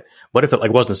 But what if it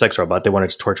like wasn't a sex robot? They wanted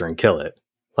to torture and kill it.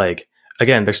 Like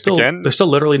again, there's still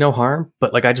literally no harm.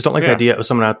 But like I just don't like the idea of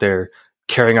someone out there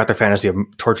carrying out their fantasy of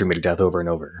torturing me to death over and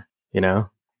over.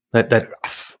 That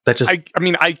just.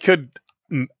 I could.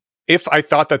 If I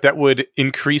thought that would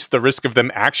increase the risk of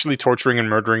them actually torturing and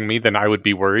murdering me, then I would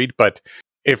be worried. But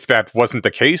if that wasn't the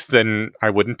case, then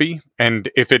I wouldn't be. And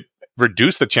if it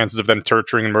reduced the chances of them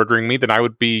torturing and murdering me, then I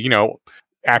would be,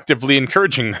 actively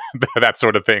encouraging that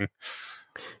sort of thing.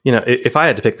 If I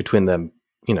had to pick between them,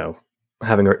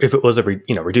 if it was a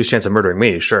reduced chance of murdering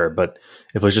me, sure. But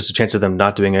if it was just a chance of them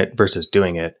not doing it versus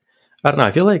doing it, I don't know.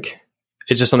 I feel like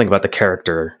it's just something about the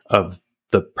character of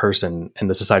the person and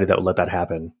the society that would let that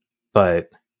happen. But,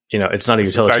 it's not a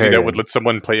utilitarian. Society that would let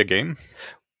someone play a game?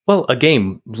 Well, a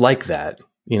game like that,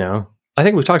 I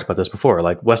think we've talked about this before,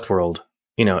 like Westworld,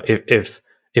 if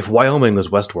Wyoming was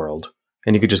Westworld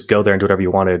and you could just go there and do whatever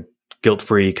you wanted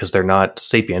guilt-free because they're not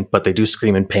sapient, but they do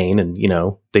scream in pain and,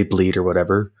 they bleed or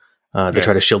whatever. They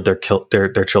try to shield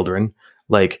their children.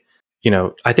 Like,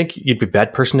 I think you'd be a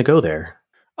bad person to go there.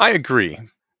 I agree.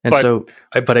 And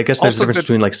but I guess there's a difference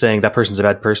between like saying that person's a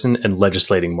bad person and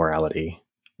legislating morality.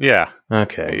 Yeah.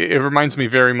 Okay. It reminds me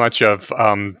very much of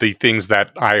the things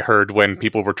that I heard when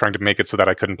people were trying to make it so that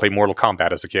I couldn't play Mortal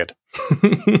Kombat as a kid.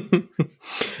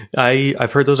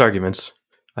 I've heard those arguments.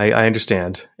 I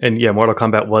understand. And yeah, Mortal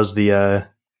Kombat was the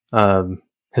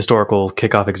historical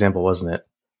kickoff example, wasn't it?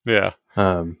 Yeah.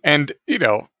 And,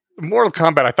 Mortal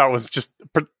Kombat I thought was just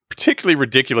particularly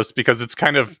ridiculous because it's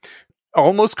kind of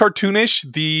almost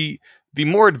cartoonish. The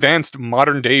more advanced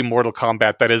modern day Mortal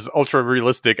Kombat that is ultra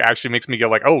realistic actually makes me go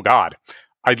like, oh God,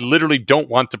 I literally don't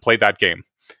want to play that game.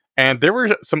 And there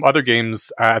were some other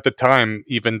games at the time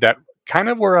even that kind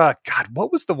of were, God,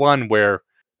 what was the one where,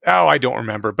 I don't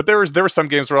remember. But there were some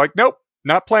games where like, nope,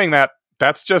 not playing that.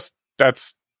 That's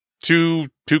too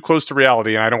close to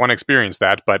reality and I don't want to experience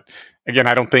that. But again,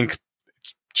 I don't think it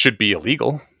should be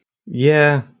illegal.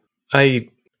 Yeah, I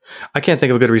can't think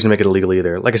of a good reason to make it illegal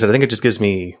either. Like I said, I think it just gives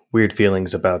me weird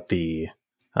feelings about the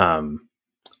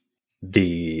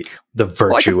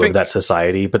virtue of that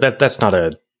society. But that's not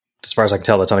as far as I can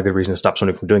tell, that's not a good reason to stop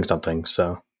somebody from doing something.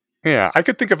 So yeah, I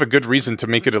could think of a good reason to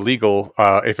make it illegal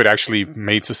if it actually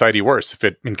made society worse, if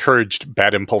it encouraged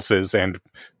bad impulses and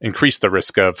increased the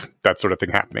risk of that sort of thing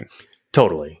happening.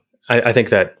 Totally. I think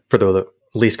that for the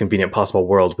least convenient possible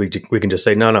world, we can just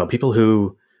say, no, people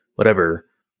who, whatever,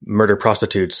 murder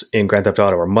prostitutes in Grand Theft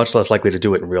Auto are much less likely to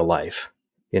do it in real life,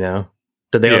 than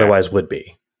they otherwise would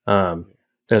be. Then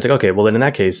it's like, okay, well then in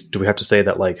that case, do we have to say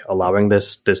that like allowing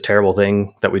this terrible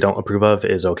thing that we don't approve of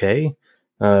is okay?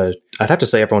 I'd have to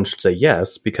say everyone should say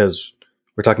yes, because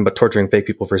we're talking about torturing fake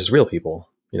people versus real people,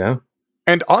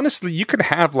 And honestly, you can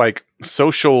have like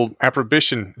social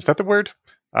approbation. Is that the word?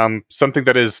 Something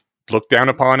that is looked down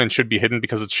upon and should be hidden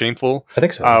because it's shameful. I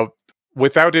think so.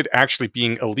 Without it actually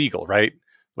being illegal, right?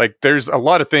 Like there's a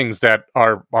lot of things that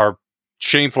are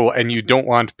shameful and you don't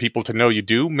want people to know you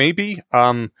do, maybe,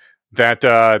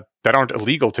 that aren't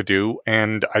illegal to do.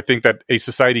 And I think that a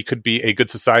society could be a good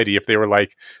society if they were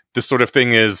like, this sort of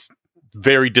thing is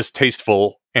very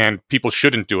distasteful and people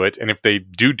shouldn't do it. And if they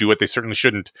do it, they certainly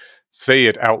shouldn't say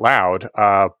it out loud.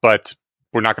 But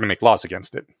we're not going to make laws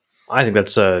against it. I think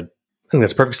that's a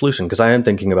perfect solution, because I am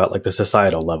thinking about like the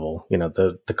societal level,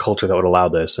 the culture that would allow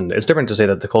this. And it's different to say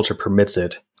that the culture permits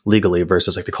it legally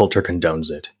versus like the culture condones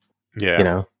it.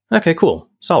 Yeah. Okay, cool.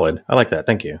 Solid. I like that.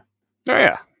 Thank you. Oh,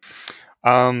 yeah.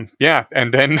 Yeah.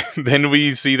 And then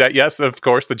we see that, yes, of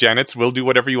course, the Janets will do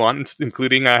whatever you want,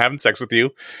 including having sex with you.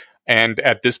 And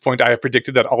at this point, I have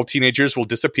predicted that all teenagers will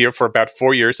disappear for about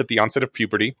 4 years at the onset of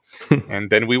puberty. And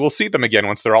then we will see them again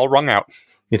once they're all wrung out.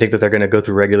 You think that they're going to go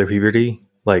through regular puberty?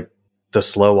 Like the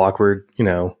slow, awkward,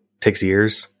 takes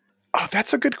years? Oh,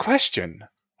 that's a good question.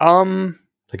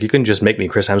 Like you can just make me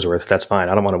Chris Hemsworth. That's fine.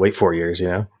 I don't want to wait 4 years,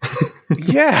 Yeah.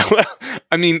 Well,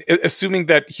 I mean, assuming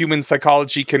that human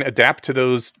psychology can adapt to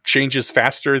those changes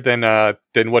faster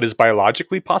than what is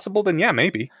biologically possible, then yeah,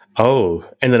 maybe. Oh,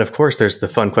 and then of course there's the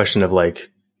fun question of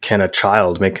like, can a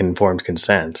child make informed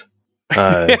consent?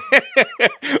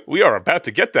 We are about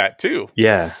to get that too.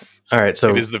 Yeah. All right. So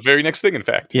it is the very next thing, in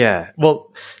fact. Yeah.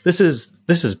 Well, this is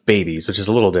babies, which is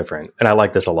a little different, and I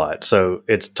like this a lot. So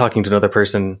it's talking to another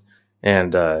person,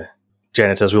 and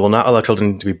Janet says, "We will not allow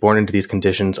children to be born into these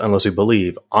conditions unless we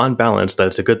believe, on balance, that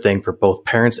it's a good thing for both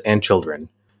parents and children."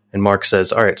 And Mark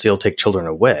says, "All right, so you'll take children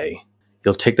away.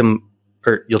 You'll take them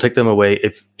away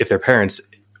if their parents.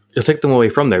 You'll take them away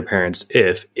from their parents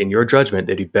if, in your judgment,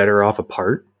 they'd be better off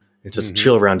apart." It's just a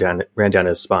chill ran down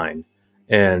his spine,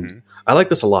 and I like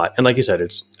this a lot. And like you said,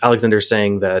 it's Alexander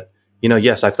saying that,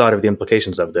 yes, I've thought of the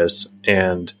implications of this,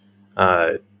 and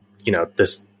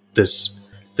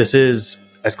this is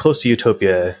as close to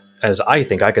utopia as I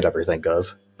think I could ever think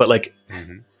of. But like,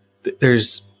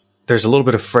 there's a little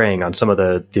bit of fraying on some of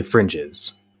the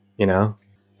fringes,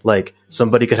 like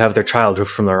somebody could have their child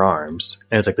ripped from their arms,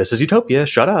 and it's like, this is utopia.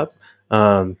 Shut up.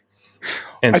 And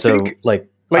I so think,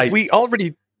 we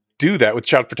already do that with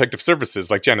Child Protective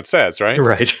Services, like Janet says, right?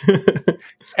 Right.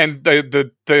 And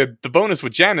the bonus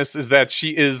with Janice is that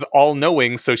she is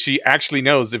all-knowing, so she actually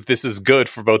knows if this is good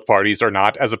for both parties or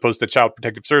not, as opposed to Child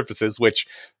Protective Services, which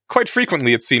quite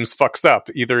frequently it seems fucks up,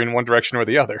 either in one direction or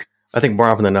the other. I think more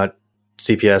often than not,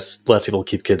 CPS lets people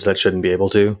keep kids that shouldn't be able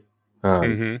to.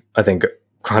 I think,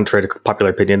 contrary to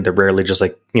popular opinion, they're rarely just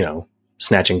like,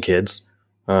 snatching kids.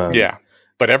 Yeah.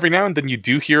 But every now and then you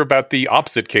do hear about the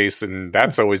opposite case, and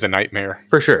that's always a nightmare.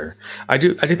 For sure. I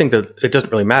do think that it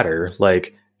doesn't really matter.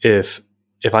 Like, if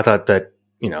I thought that,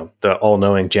 the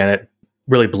all-knowing Janet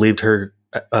really believed her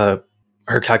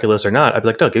calculus or not, I'd be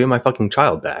like, no, give me my fucking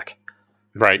child back.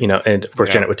 Right. And of course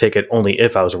Janet would take it only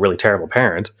if I was a really terrible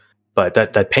parent, but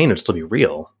that pain would still be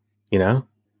real,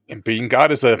 And being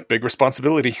God is a big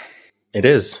responsibility. It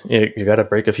is. You got to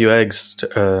break a few eggs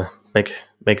to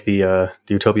make the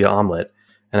utopia omelet.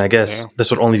 And I guess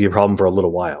this would only be a problem for a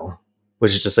little while,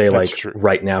 which is to say, like,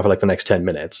 right now for like the next 10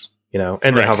 minutes. and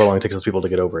then however long it takes those people to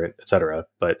get over it, etc.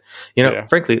 But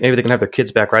frankly, maybe they can have their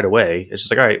kids back right away. It's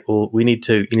just like, all right, well, you need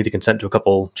to consent to a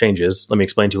couple changes. Let me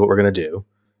explain to you what we're going to do,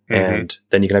 and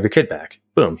then you can have your kid back.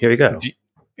 Boom, here you go.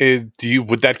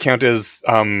 Would that count as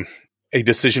a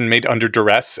decision made under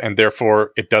duress, and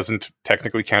therefore it doesn't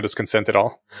technically count as consent at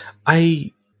all?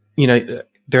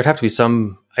 There'd have to be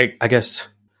some. I guess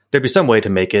there'd be some way to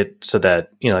make it so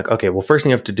that okay, well, first thing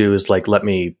you have to do is let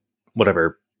me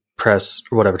press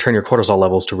or turn your cortisol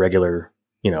levels to regular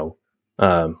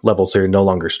levels, so you're no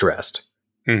longer stressed.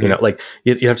 You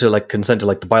have to consent to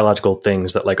the biological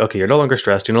things that okay, you're no longer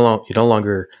stressed, you no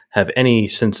longer have any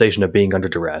sensation of being under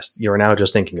duress, you are now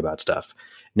just thinking about stuff.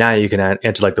 Now you can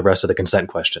answer the rest of the consent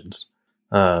questions.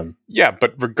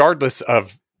 But regardless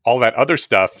of all that other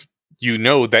stuff,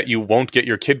 that you won't get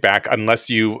your kid back unless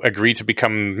you agree to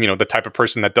become the type of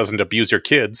person that doesn't abuse your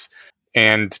kids.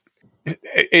 And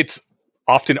it's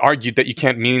often argued that you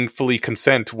can't meaningfully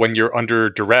consent when you're under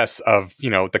duress of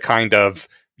the kind of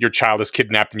your child is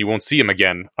kidnapped and you won't see him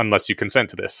again unless you consent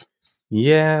to this.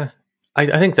 I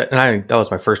think that, and that was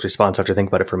my first response after thinking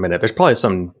about it for a minute. There's probably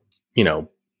some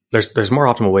there's more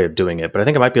optimal way of doing it, but I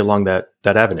think it might be along that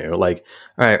avenue. All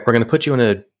right, we're going to put you in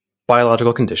a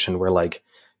biological condition where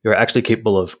you're actually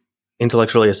capable of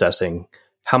intellectually assessing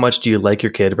how much do you like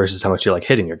your kid versus how much you like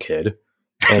hitting your kid.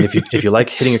 And if you like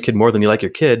hitting your kid more than you like your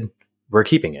kid, we're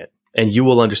keeping it. And you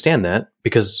will understand that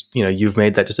because, you've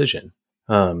made that decision.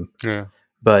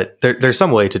 But there's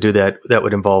some way to do that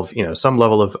would involve, some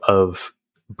level of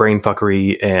brain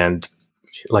fuckery and,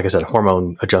 like I said,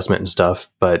 hormone adjustment and stuff.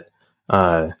 But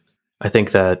I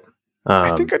think that...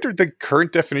 I think under the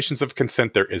current definitions of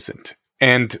consent, there isn't.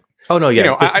 And... Oh, no,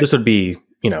 yeah. This would be,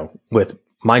 with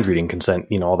mind reading consent,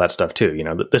 all that stuff too.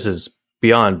 This is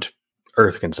beyond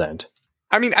Earth consent.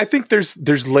 I mean, I think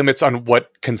there's limits on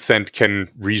what consent can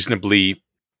reasonably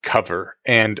cover.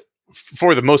 And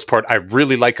for the most part, I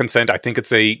really like consent. I think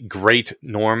it's a great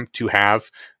norm to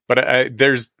have. But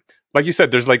there's, like you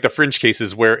said, there's the fringe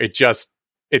cases where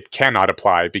it cannot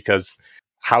apply, because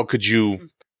how could you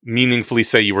meaningfully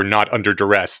say you were not under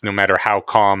duress, no matter how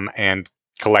calm and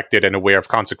collected and aware of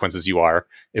consequences you are,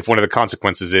 if one of the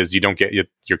consequences is you don't get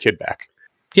your kid back?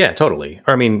 Yeah, totally.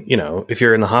 Or I mean, if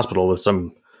you're in the hospital with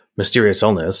some mysterious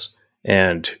illness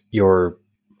and you're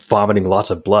vomiting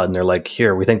lots of blood and they're like,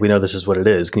 here, we think we know this is what it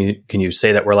is. Can you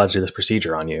say that we're allowed to do this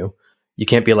procedure on you? You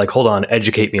can't be hold on,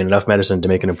 educate me in enough medicine to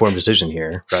make an informed decision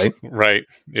here, right? Right.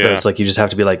 Yeah. So it's you just have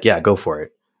to be yeah, go for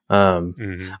it.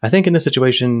 I think in this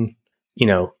situation,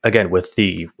 again, with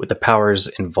the powers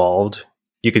involved,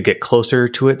 you could get closer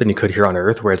to it than you could here on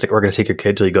Earth, where it's we're going to take your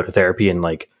kid till you go to therapy and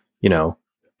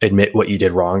admit what you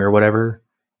did wrong or whatever.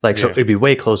 So it'd be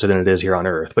way closer than it is here on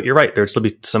Earth. But you're right, there'd still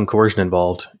be some coercion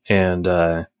involved. And,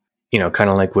 kind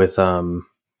of like with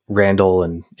Randall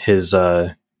and his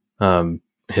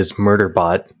murder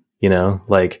bot,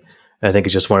 I think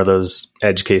it's just one of those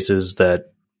edge cases that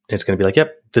it's going to be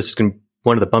yep, this is going to be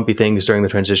one of the bumpy things during the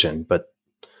transition, but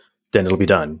then it'll be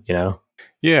done,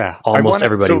 Yeah. Almost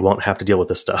everybody won't have to deal with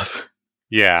this stuff.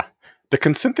 Yeah. The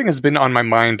consent thing has been on my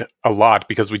mind a lot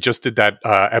because we just did that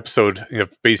episode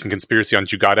of Basing Conspiracy on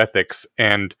Jugaad ethics.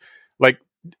 And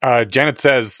Janet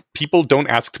says, people don't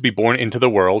ask to be born into the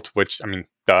world, which, I mean,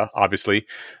 obviously.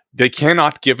 They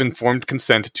cannot give informed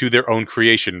consent to their own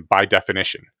creation by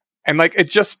definition. And it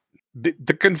just,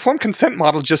 the informed consent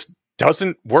model just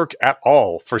doesn't work at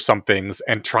all for some things.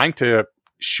 And trying to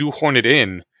shoehorn it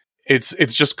in, it's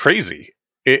just crazy.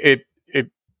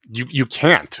 You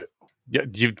can't.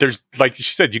 There's, like she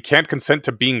said, you can't consent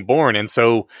to being born, and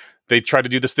so they try to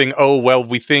do this thing. Oh well,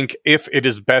 we think if it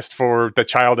is best for the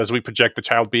child as we project the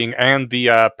child being and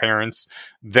the parents,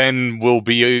 then we'll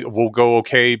go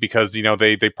okay because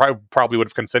they probably would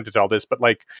have consented to all this. But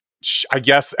I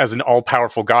guess as an all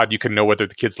powerful God, you can know whether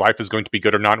the kid's life is going to be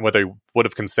good or not, and whether he would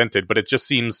have consented. But it just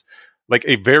seems like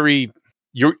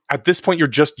at this point you're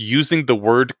just using the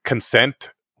word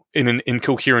consent in an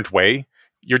incoherent way.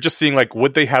 You're just seeing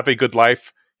would they have a good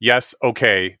life? Yes.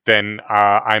 Okay. Then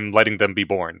I'm letting them be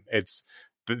born. It's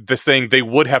the saying they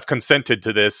would have consented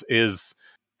to this is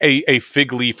a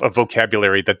fig leaf of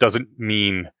vocabulary that doesn't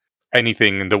mean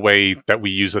anything in the way that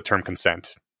we use the term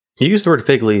consent. You used the word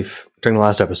fig leaf during the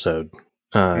last episode.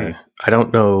 I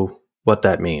don't know what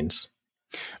that means.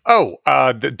 Oh,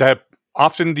 that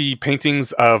often the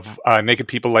paintings of naked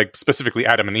people, specifically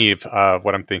Adam and Eve,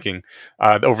 what I'm thinking,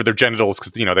 over their genitals,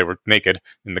 because they were naked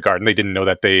in the garden. They didn't know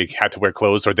that they had to wear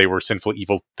clothes or they were sinful,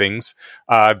 evil things.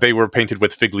 They were painted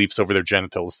with fig leaves over their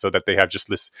genitals so that they have just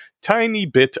this tiny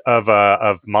bit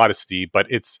of modesty. But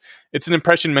it's an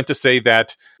impression meant to say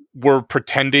that we're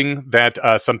pretending that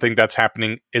something that's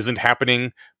happening isn't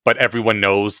happening, but everyone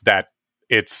knows that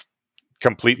it's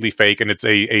completely fake, and it's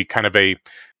a kind of a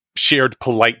shared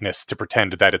politeness to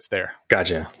pretend that it's there.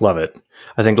 Gotcha. Love it.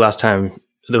 I think last time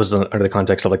it was under the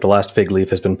context of like the last fig leaf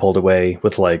has been pulled away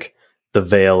with like the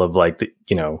veil of like the,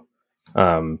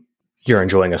 you're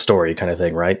enjoying a story kind of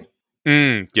thing, right?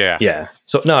 Yeah. Yeah.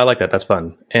 So no, I like that. That's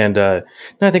fun. And no,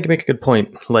 I think you make a good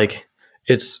point. Like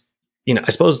it's,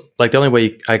 I suppose like the only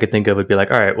way I could think of would be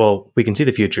like, all right, well, we can see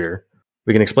the future.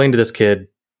 We can explain to this kid,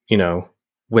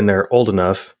 when they're old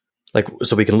enough, like,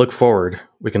 so we can look forward.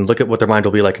 We can look at what their mind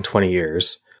will be like in 20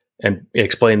 years and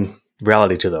explain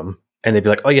reality to them. And they'd be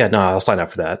like, oh yeah, no, I'll sign up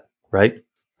for that. Right.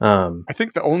 I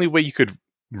think the only way you could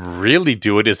really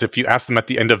do it is if you ask them at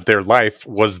the end of their life,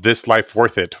 was this life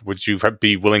worth it? Would you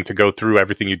be willing to go through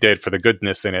everything you did for the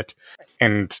goodness in it?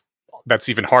 And that's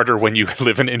even harder when you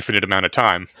live an infinite amount of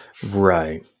time.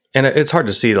 Right. And it's hard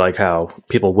to see like how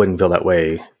people wouldn't feel that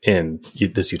way in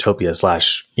this utopia /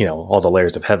 all the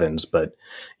layers of heavens. But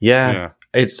yeah.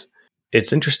 It's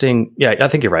interesting. Yeah, I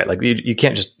think you're right. Like you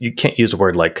can't use the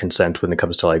word like consent when it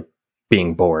comes to like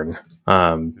being born.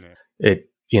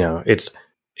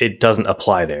 It doesn't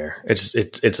apply there.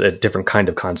 It's a different kind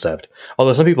of concept.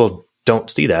 Although some people don't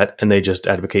see that and they just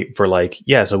advocate for like,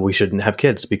 yeah, so we shouldn't have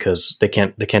kids because they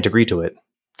can't agree to it.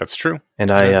 That's true.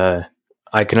 And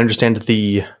I can understand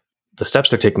the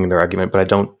steps they're taking in their argument, but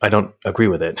I don't agree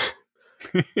with it.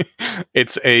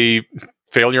 It's a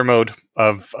failure mode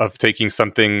of taking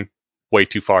something way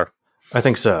too far. I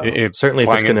think so. Certainly if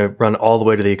it's going to run all the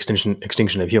way to the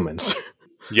extinction of humans.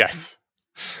 Yes.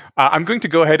 I'm going to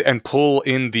go ahead and pull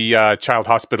in the child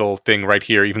hospital thing right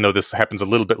here, even though this happens a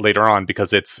little bit later on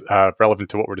because it's relevant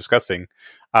to what we're discussing.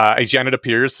 A Janet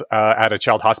appears at a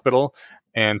child hospital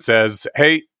and says,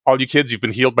 "Hey, all you kids, you've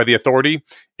been healed by the authority.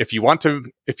 If you want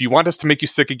us to make you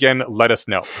sick again, let us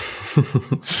know."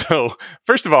 So,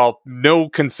 first of all, no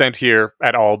consent here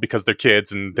at all because they're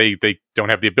kids and they don't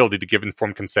have the ability to give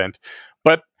informed consent.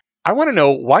 But I want to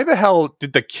know, why the hell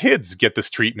did the kids get this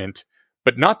treatment,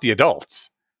 but not the adults?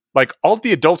 Like, all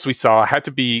the adults we saw had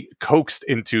to be coaxed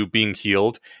into being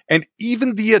healed, and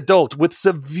even the adult with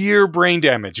severe brain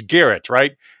damage, Garrett,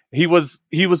 right? He was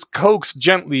coaxed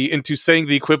gently into saying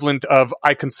the equivalent of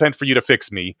 "I consent for you to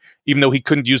fix me," even though he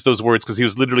couldn't use those words because he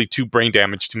was literally too brain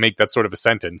damaged to make that sort of a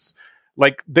sentence.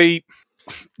 Like it's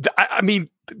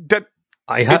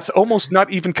almost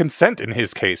not even consent in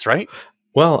his case, right?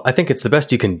 Well, I think it's the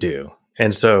best you can do.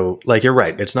 And so, like, you're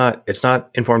right. It's not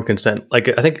informed consent. Like,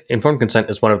 I think informed consent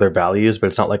is one of their values, but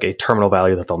it's not like a terminal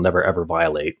value that they'll never ever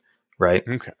violate, right?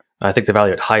 Okay. I think they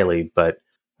value it highly, but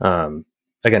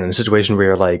again, in a situation where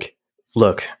you're like,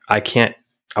 look, I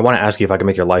want to ask you if I can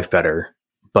make your life better,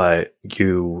 but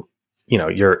you're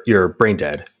brain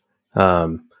dead. Let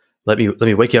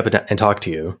me wake you up and talk to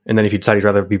you, and then if you decide you'd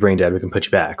rather be brain dead, we can put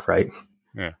you back, right?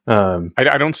 Yeah.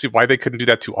 I don't see why they couldn't do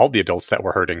that to all the adults that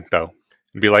were hurting, though.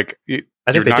 And be like,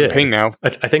 I think you're not in pain now. I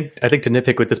think to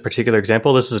nitpick with this particular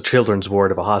example, this is a children's ward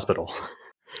of a hospital.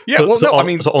 Yeah, so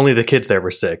only the kids there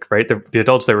were sick, right? The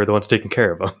adults there were the ones taking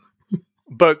care of them.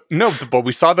 But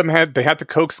we saw they had to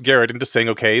coax Garrett into saying,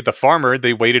 okay. The farmer,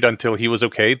 they waited until he was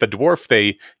okay. The dwarf,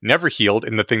 they never healed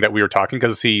in the thing that we were talking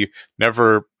because he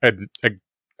never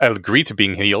agreed to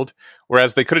being healed.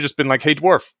 Whereas they could have just been like, hey,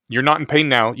 dwarf, you're not in pain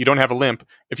now. You don't have a limp.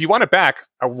 If you want it back,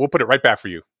 we'll put it right back for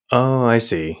you. Oh, I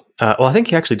see. Well, I think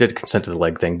he actually did consent to the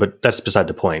leg thing, but that's beside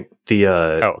the point.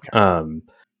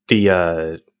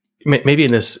 Maybe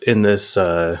in this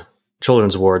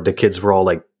children's ward, the kids were all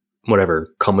like whatever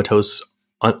comatose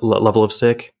level of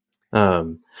sick.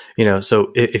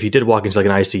 So if you did walk into like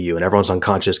an ICU and everyone's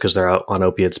unconscious because they're out on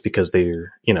opiates because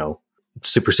they're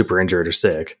super injured or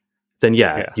sick, then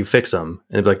you fix them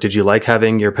and be like, did you like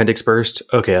having your appendix burst?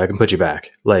 Okay, I can put you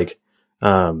back. Like,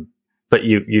 but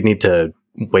you need to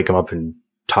wake them up and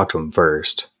talk to them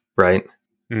first, right?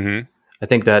 Mm-hmm. I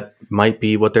think that might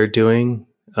be what they're doing.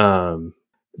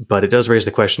 But it does raise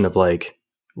the question of like,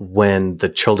 when the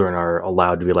children are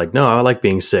allowed to be like, no, I like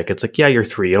being sick. It's like, yeah, you're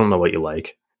 3. I don't know what you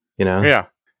like, Yeah.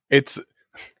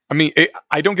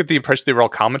 I don't get the impression they were all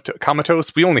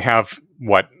comatose. We only have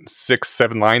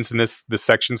 6-7 lines in this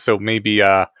section. So maybe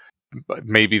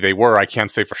they were, I can't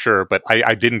say for sure, but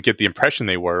I didn't get the impression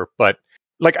they were. But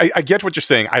like, I get what you're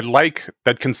saying. I like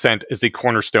that consent is a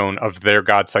cornerstone of their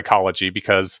god psychology,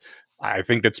 because I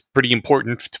think that's pretty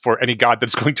important for any god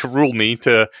that's going to rule me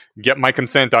to get my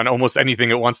consent on almost anything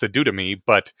it wants to do to me.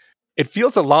 But it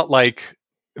feels a lot like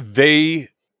the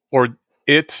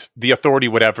authority,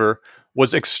 whatever,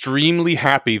 was extremely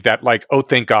happy that like, oh,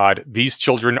 thank God, these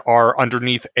children are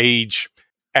underneath age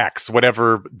X,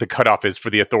 whatever the cutoff is for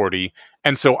the authority.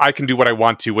 And so I can do what I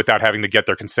want to without having to get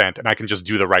their consent, and I can just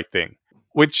do the right thing.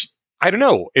 Which, I don't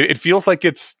know, it feels like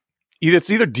it's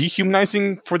either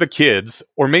dehumanizing for the kids,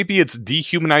 or maybe it's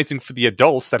dehumanizing for the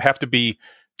adults that have to be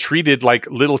treated like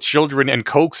little children and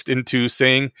coaxed into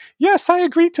saying, yes, I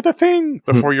agree to the thing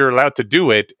before you're allowed to do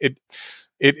it.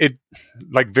 It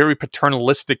like very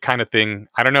paternalistic kind of thing.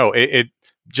 I don't know. It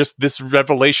just this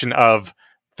revelation of,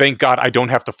 thank God I don't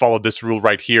have to follow this rule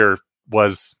right here,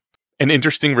 was an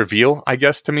interesting reveal, I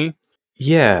guess, to me.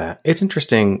 Yeah, it's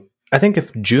interesting. I think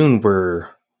if June were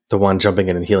the one jumping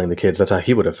in and healing the kids, that's how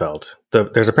he would have felt.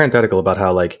 There's a parenthetical about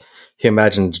how, like, he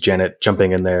imagines Janet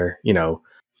jumping in there,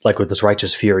 like with this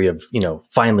righteous fury of,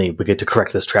 finally we get to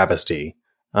correct this travesty.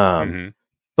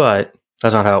 But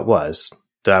that's not how it was.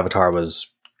 The Avatar was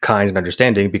kind and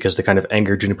understanding because the kind of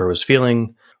anger Juniper was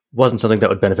feeling wasn't something that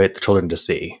would benefit the children to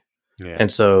see. Yeah.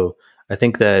 And so I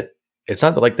think that it's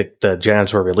not that like the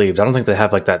Janets were relieved. I don't think they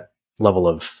have like that level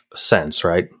of sense,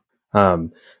 right?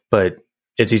 But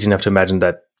it's easy enough to imagine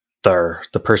that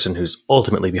the person who's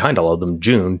ultimately behind all of them,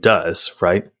 June, does,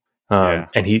 right?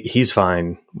 And he's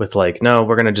fine with like, no,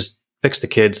 we're going to just fix the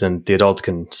kids and the adults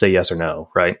can say yes or no,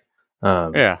 right?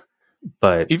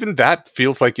 But even that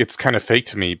feels like it's kind of fake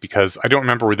to me, because I don't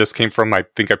remember where this came from. I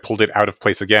think I pulled it out of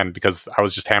place again because I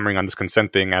was just hammering on this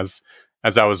consent thing as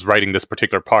I was writing this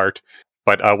particular part.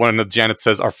 But one of the Janets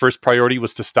says, our first priority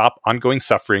was to stop ongoing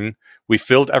suffering. We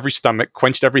filled every stomach,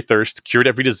 quenched every thirst, cured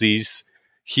every disease,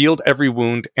 healed every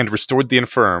wound, and restored the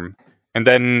infirm. And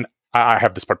then I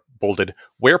have this part bolded.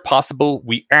 Where possible,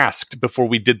 we asked before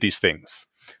we did these things.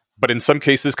 But in some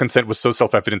cases, consent was so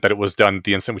self-evident that it was done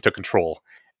the instant we took control.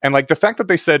 And like the fact that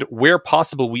they said, where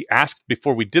possible, we asked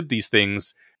before we did these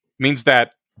things, means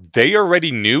that they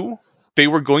already knew they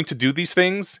were going to do these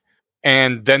things.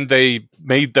 And then they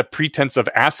made the pretense of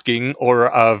asking or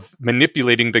of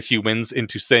manipulating the humans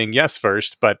into saying yes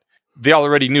first, but they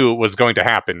already knew it was going to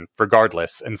happen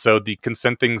regardless. And so the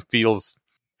consent thing feels,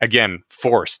 again,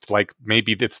 forced. Like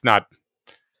maybe it's not,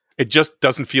 it just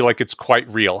doesn't feel like it's quite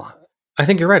real. I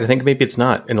think you're right. I think maybe it's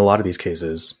not in a lot of these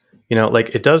cases. Like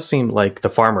it does seem like the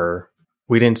farmer,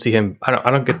 we didn't see him. I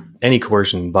don't get any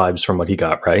coercion vibes from what he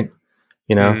got, right?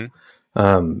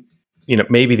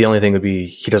 Maybe the only thing would be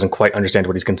he doesn't quite understand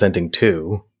what he's consenting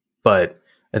to, but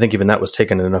I think even that was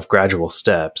taken in enough gradual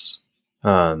steps.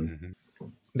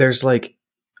 There's like,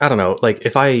 I don't know, like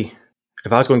if I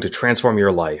was going to transform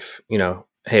your life,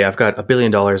 hey, I've got $1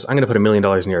 billion. I'm going to put $1 million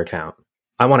in your account.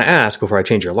 I want to ask before I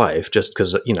change your life, just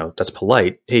because, that's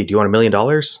polite. Hey, do you want $1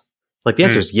 million? Like the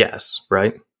answer is yes,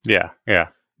 right? Yeah.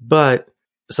 But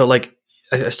so like,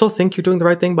 I still think you're doing the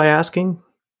right thing by asking.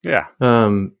 Yeah.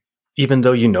 Even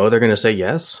though they're going to say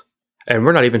yes, and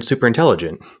we're not even super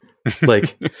intelligent.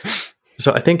 Like,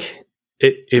 so I think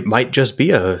it might just be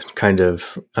a kind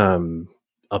of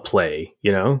a play,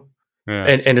 Yeah.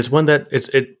 And it's one that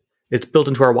it's built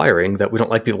into our wiring that we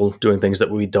don't like people doing things that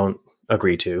we don't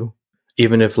agree to,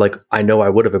 even if like I know I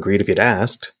would have agreed if you'd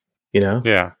asked,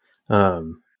 Yeah.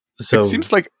 So it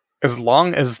seems like as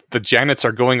long as the Janets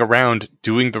are going around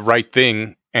doing the right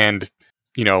thing and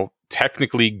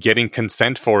technically getting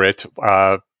consent for it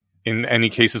in any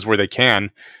cases where they can,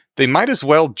 they might as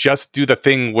well just do the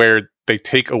thing where they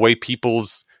take away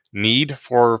people's need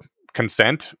for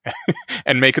consent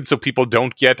and make it so people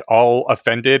don't get all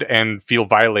offended and feel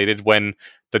violated when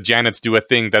the Janets do a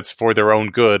thing that's for their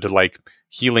own good, like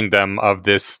healing them of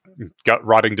this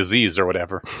gut-rotting disease or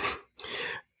whatever.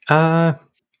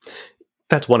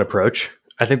 That's one approach.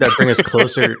 I think that brings us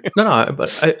closer. No,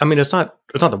 but I mean, it's not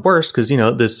the worst because,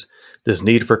 this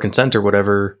need for consent or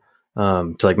whatever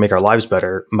to like make our lives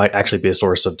better might actually be a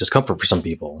source of discomfort for some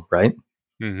people, right?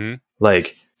 Mm-hmm.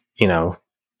 Like,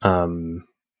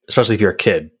 especially if you're a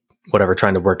kid, whatever,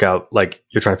 trying to work out, like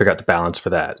you're trying to figure out the balance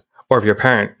for that. Or if you're a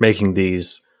parent making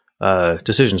these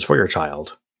decisions for your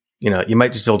child, you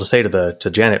might just be able to say to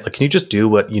Janet, like, can you just do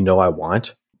what I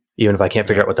want, even if I can't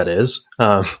figure out what that is?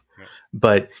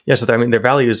 But yeah, so their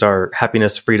values are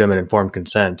happiness, freedom, and informed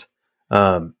consent.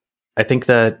 I think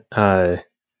that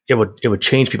it would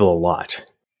change people a lot.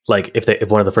 Like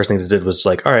if one of the first things they did was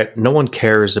like, all right, no one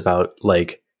cares about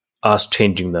like us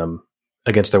changing them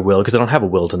against their will because they don't have a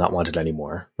will to not want it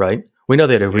anymore, right? We know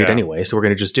they'd agreed anyway, so we're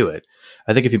going to just do it.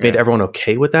 I think if you made everyone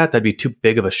okay with that, that'd be too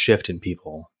big of a shift in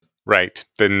people. Right.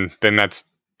 Then that's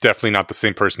definitely not the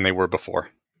same person they were before.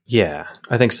 Yeah,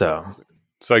 I think so.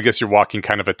 So I guess you're walking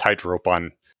kind of a tightrope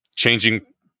on changing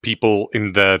people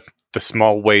in the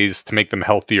small ways to make them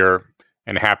healthier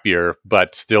and happier,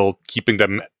 but still keeping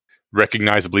them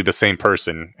recognizably the same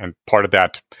person. And part of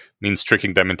that means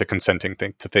tricking them into consenting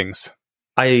to things.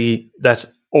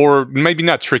 That's or maybe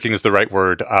not tricking is the right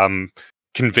word.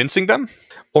 Convincing them,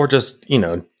 or just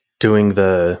doing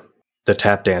the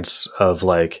tap dance of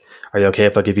like, are you okay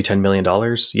if I give you $10 million?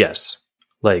 Yes.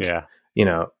 Like,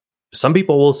 some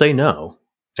people will say no.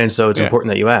 And so it's important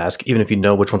that you ask, even if you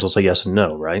know which ones will say yes and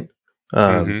no, right?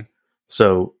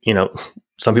 So,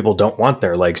 some people don't want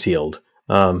their legs healed.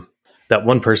 That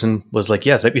one person was like,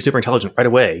 yes, make me super intelligent right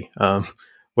away.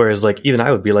 Whereas like, even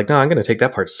I would be like, no, I'm going to take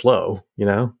that part slow,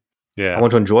 I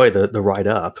want to enjoy the ride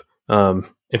up.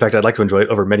 In fact, I'd like to enjoy it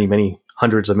over many, many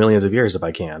hundreds of millions of years if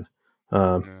I can.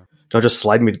 Don't just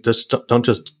slide me, don't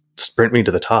just sprint me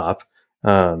to the top.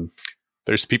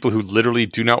 There's people who literally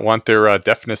do not want their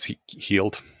deafness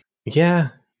healed. Yeah.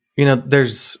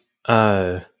 There's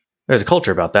a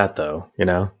culture about that though,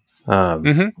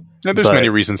 There's many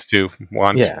reasons to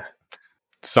want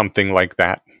something like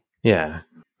that. Yeah.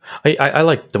 I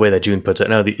like the way that June puts it. I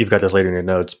know that you've got this later in your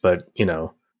notes, but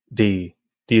the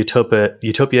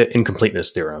utopia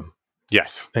incompleteness theorem.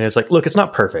 Yes. And it's like, look, it's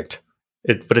not perfect,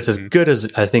 but it's as good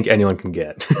as I think anyone can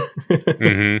get.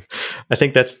 I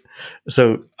think that's,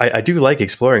 so I do like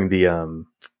exploring the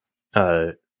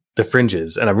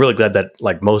fringes, and I'm really glad that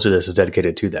like most of this is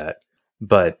dedicated to that,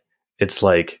 but it's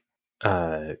like,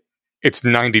 it's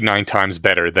 99 times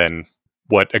better than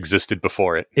what existed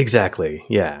before it. Exactly.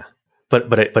 Yeah.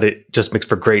 But it just makes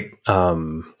for great,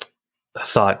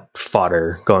 thought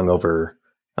fodder going over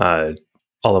all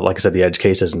of, like I said, the edge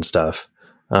cases and stuff.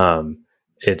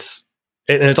 It's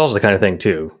also the kind of thing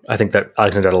too, I think that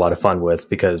Alexander had a lot of fun with,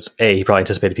 because he probably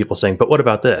anticipated people saying, but what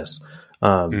about this?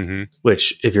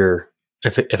 Which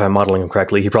if I'm modeling him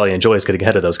correctly, he probably enjoys getting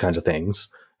ahead of those kinds of things.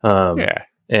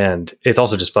 And it's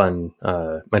also just fun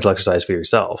mental exercise for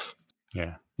yourself.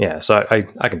 Yeah. So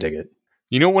I can dig it.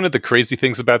 One of the crazy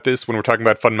things about this, when we're talking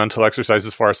about fun mental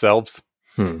exercises for ourselves,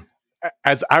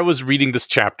 as I was reading this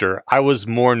chapter, I was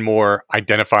more and more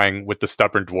identifying with the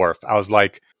stubborn dwarf. I was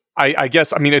like, I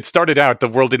guess, it started out, the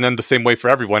world didn't end the same way for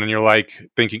everyone. And you're like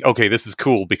thinking, okay, this is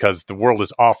cool because the world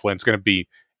is awful and it's going to be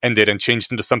ended and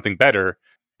changed into something better.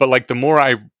 But like, the more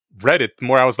I read it, the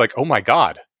more I was like, oh my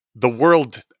God, the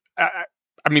world,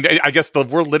 I guess the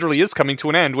world literally is coming to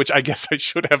an end, which I guess I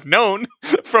should have known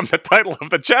from the title of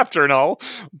the chapter and all.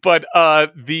 But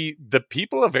the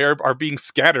people of Ereb are being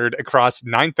scattered across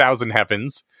 9,000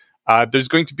 heavens. There's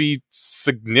going to be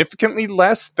significantly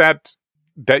less that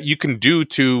you can do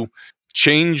to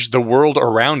change the world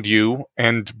around you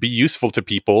and be useful to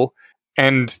people.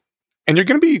 And you're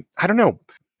going to be, I don't know,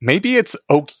 maybe it's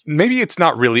okay, maybe it's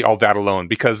not really all that alone,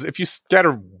 because if you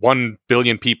scatter 1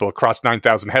 billion people across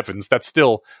 9,000 heavens, that's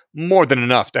still more than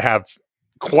enough to have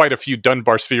quite a few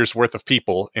Dunbar spheres worth of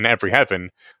people in every heaven.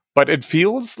 But it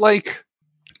feels like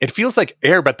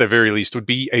Ereb, at the very least, would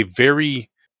be a very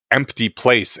empty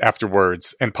place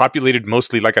afterwards, and populated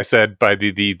mostly, like I said, by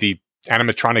the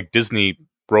animatronic Disney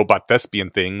robot thespian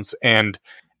things. And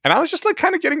I was just like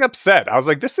kind of getting upset. I was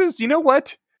like, this is,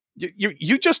 what?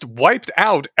 You just wiped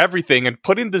out everything and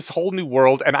put in this whole new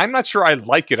world, and I'm not sure I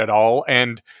like it at all.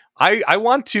 And I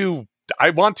want to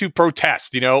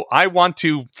protest. I want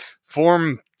to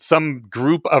form some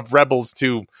group of rebels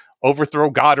to overthrow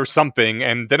God or something.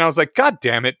 And then I was like, God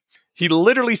damn it! He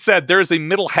literally said there is a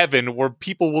middle heaven where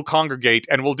people will congregate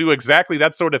and will do exactly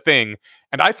that sort of thing.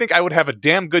 And I think I would have a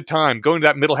damn good time going to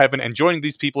that middle heaven and joining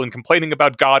these people and complaining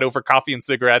about God over coffee and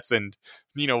cigarettes and,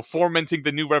 fomenting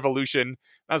the new revolution. And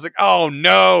I was like, oh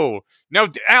no,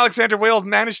 Alexander Whale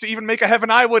managed to even make a heaven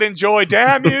I would enjoy.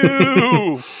 Damn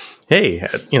you. Hey,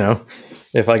 if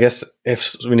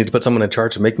we need to put someone in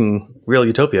charge of making real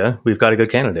utopia, we've got a good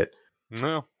candidate.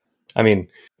 No.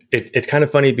 It's kind of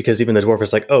funny because even the dwarf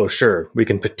is like, oh, sure, we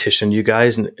can petition you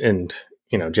guys. And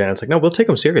Janet's like, no, we'll take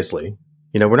them seriously.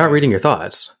 We're not reading your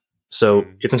thoughts. So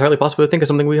it's entirely possible to think of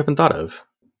something we haven't thought of.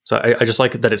 So I just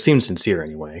like that it seems sincere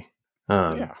anyway.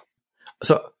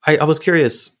 So I was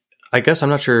curious. I guess I'm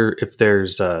not sure if there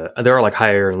are like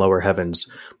higher and lower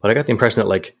heavens, but I got the impression that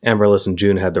like Amaryllis and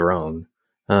June had their own.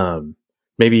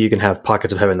 Maybe you can have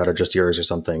pockets of heaven that are just yours or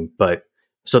something. But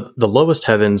so the lowest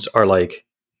heavens are like,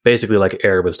 basically like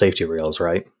air with safety rails,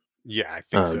 right? Yeah, I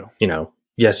think so.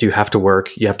 Yes, you have to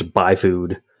work, you have to buy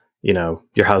food,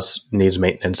 your house needs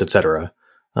maintenance, etc.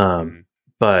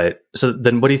 But so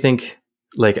then what do you think,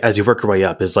 like, as you work your way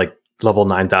up, is like level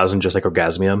 9,000 just like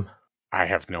Orgasmium? I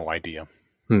have no idea.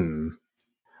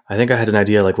 I think I had an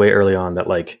idea like way early on that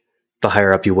like the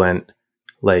higher up you went,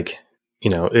 like,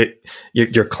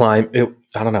 your climb,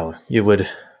 I don't know,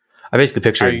 I basically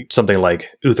pictured something like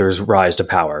Uther's rise to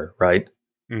power, right?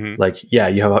 Like, yeah,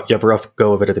 you have a rough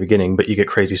go of it at the beginning, but you get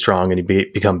crazy strong and you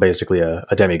become basically a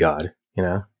demigod,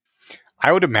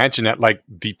 I would imagine at like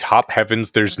the top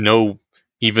heavens, there's no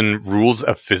even rules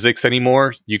of physics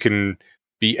anymore. You can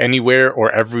be anywhere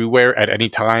or everywhere at any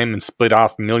time and split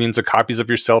off millions of copies of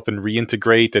yourself and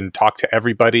reintegrate and talk to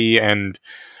everybody, and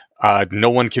no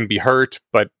one can be hurt.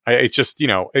 But it's just,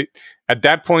 at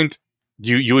that point,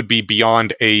 you would be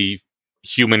beyond a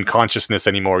human consciousness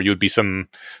anymore. You would be some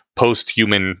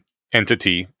post-human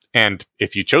entity. And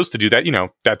if you chose to do that,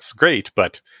 that's great,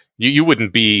 but you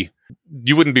wouldn't be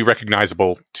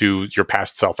recognizable to your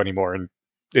past self anymore, and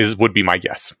would be my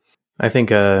guess. I think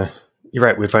you're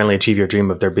right. We'd finally achieve your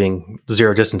dream of there being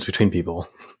zero distance between people.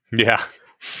 Yeah,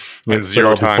 and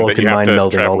zero time that you have mind to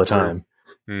melding all the through. time.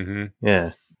 Mm-hmm.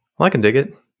 Yeah, well, I can dig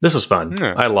it. This was fun.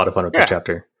 Yeah. I had a lot of fun with that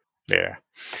chapter. Yeah,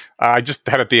 I just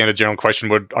had at the end a general question: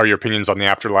 what are your opinions on the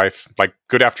afterlife? Like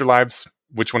good afterlives,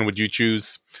 which one would you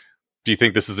choose? Do you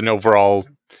think this is an overall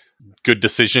good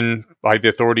decision by the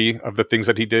authority of the things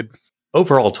that he did?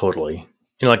 Overall, totally.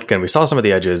 Like, again, we saw some of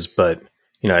the edges, but,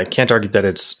 I can't argue that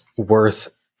it's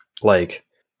worth, like,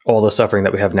 all the suffering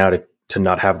that we have now to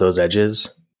not have those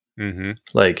edges. Mm-hmm.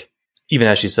 Like, even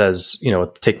as she says,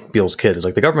 take Beale's kid, it's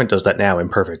like the government does that now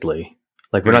imperfectly.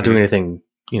 Like, we're not doing anything,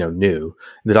 new.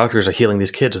 The doctors are healing these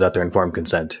kids without their informed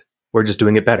consent. We're just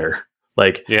doing it better.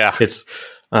 Like, yeah, it's,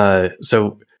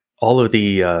 so all of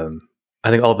the, I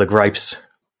think all of the gripes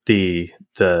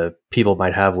the people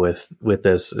might have with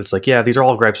this, it's like, yeah, these are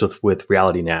all gripes with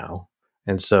reality now.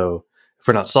 And so if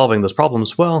we're not solving those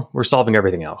problems, well, we're solving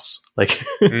everything else. Like,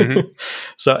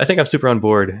 so I think I'm super on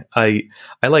board. I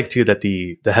like too that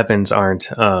the heavens aren't,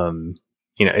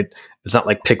 it's not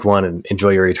like pick one and enjoy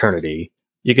your eternity.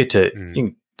 You get to,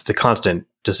 the constant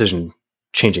decision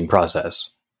changing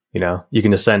process, you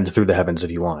can ascend through the heavens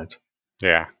if you want.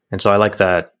 Yeah. And so I like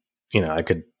that, I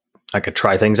could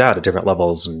try things out at different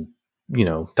levels and,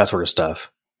 that sort of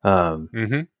stuff. Yeah,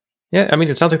 I mean,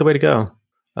 it sounds like the way to go.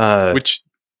 Which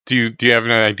do you have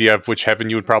an idea of which heaven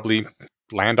you would probably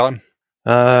land on?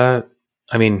 I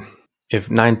mean, if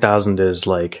 9,000 is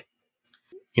like,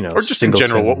 or just in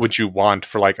general, what would you want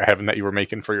for like a heaven that you were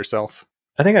making for yourself?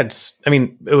 I think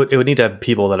it would need to have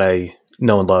people that I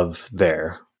know and love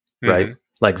there, right?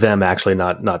 Like them actually,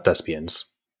 not thespians.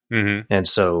 And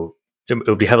so it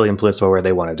would be heavily influenced by where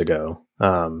they wanted to go.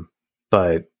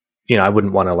 But, I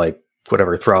wouldn't want to like,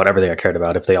 whatever, throw out everything I cared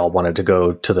about if they all wanted to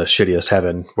go to the shittiest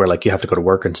heaven where like you have to go to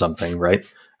work and something, right?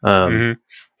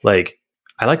 Like,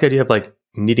 I like the idea of like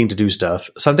needing to do stuff.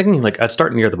 So I'm thinking like I'd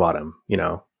start near the bottom,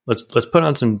 let's put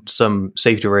on some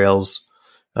safety rails,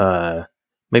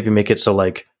 maybe make it so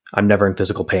like I'm never in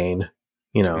physical pain,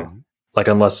 like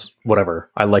unless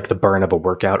whatever, I like the burn of a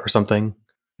workout or something.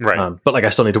 Right. But like I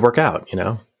still need to work out,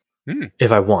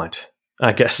 if I want,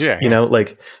 I guess,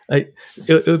 like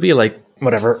it would be like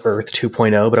whatever Earth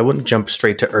 2.0, but I wouldn't jump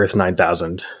straight to Earth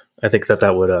 9,000. I think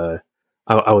that would,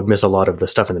 I would miss a lot of the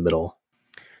stuff in the middle.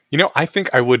 I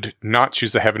think I would not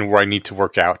choose a heaven where I need to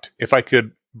work out. If I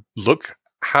could look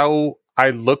how I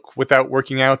look without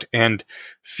working out and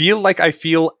feel like I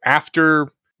feel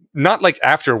after, not like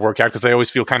after a workout, because I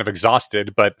always feel kind of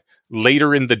exhausted, but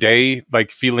later in the day, like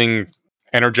feeling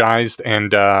energized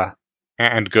and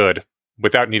good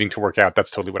without needing to work out,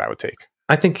 that's totally what I would take.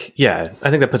 I think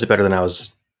that puts it better than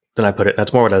I put it.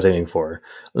 That's more what I was aiming for.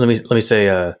 Let me say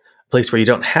a place where you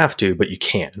don't have to, but you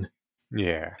can.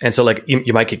 Yeah. And so like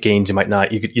you might get gains, you might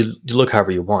not. You look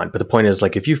however you want. But the point is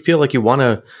like if you feel like you want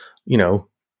to,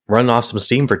 run off some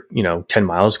steam for 10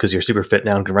 miles because you're super fit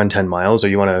now and can run 10 miles, or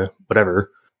you want to whatever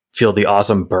feel the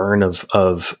awesome burn of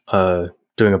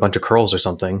doing a bunch of curls or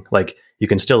something, like you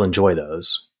can still enjoy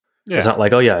those. Yeah. It's not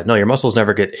like, oh yeah, no, your muscles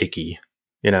never get achy,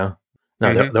 No,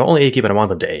 they're only achy, but I want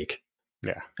them to ache.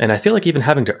 Yeah. And I feel like even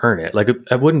having to earn it, like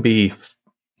it wouldn't be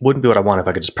what I want if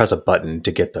I could just press a button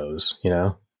to get those,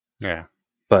 Yeah.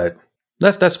 But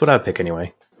that's what I'd pick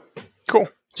anyway. Cool.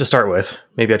 To start with,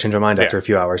 maybe I change my mind after a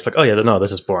few hours. Like, oh yeah, no,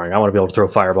 this is boring. I want to be able to throw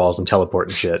fireballs and teleport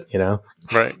and shit,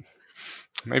 Right.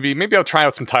 Maybe I'll try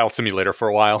out some Tile Simulator for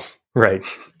a while. Right.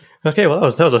 Okay. Well,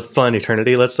 that was a fun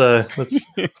eternity. Let's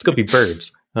go be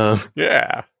birds.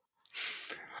 Yeah.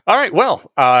 All right.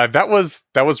 Well, that was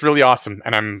really awesome,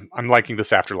 and I'm liking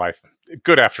this afterlife.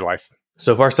 Good afterlife.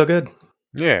 So far, so good.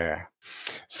 Yeah.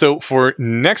 So for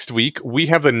next week, we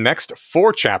have the next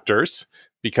 4 chapters,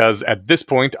 because at this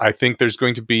point, I think there's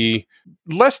going to be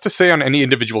less to say on any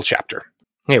individual chapter.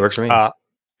 Hey, works for me.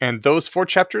 And those 4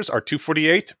 chapters are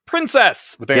 248,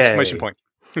 Princess, with an exclamation point.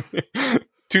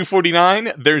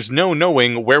 249, There's No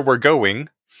Knowing Where We're Going.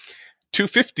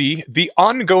 250, The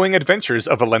Ongoing Adventures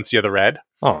of Valencia the Red.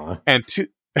 Aww. And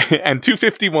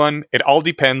 251, It All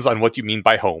Depends on What You Mean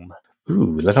by Home.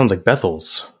 Ooh, that sounds like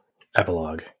Bethel's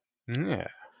epilogue. Yeah.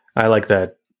 I like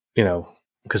that,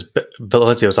 because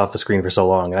Valencio's off the screen for so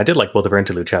long. And I did like both of her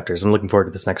interlude chapters. I'm looking forward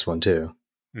to this next one, too.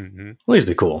 Mm-hmm. At least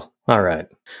be cool. All right.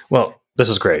 Well, this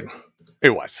was great.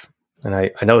 It was. And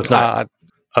I know it's not...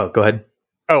 go ahead.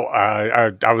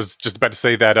 I was just about to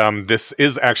say that this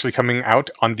is actually coming out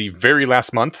on the very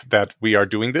last month that we are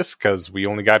doing this, because we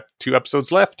only got 2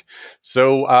 episodes left.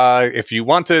 So if you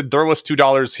want to throw us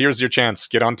 $2, here's your chance.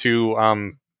 Get onto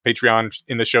Patreon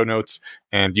in the show notes,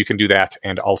 and you can do that.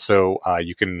 And also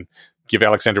you can give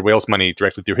Alexander Wales money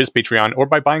directly through his Patreon or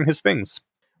by buying his things.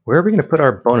 Where are we going to put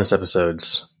our bonus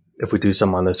episodes if we do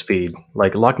some on this feed?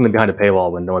 Like locking them behind a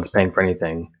paywall when no one's paying for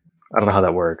anything. I don't know how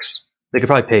that works. They could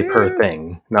probably pay per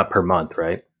thing, not per month,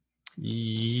 right?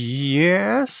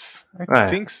 Yes, I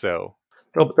think so.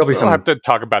 There'll be we'll have to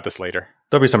talk about this later.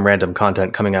 There'll be some random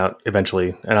content coming out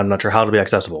eventually, and I'm not sure how it'll be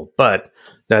accessible, but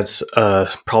that's a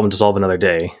problem to solve another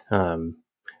day.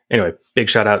 Anyway, big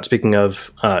shout out. Speaking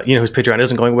of, whose Patreon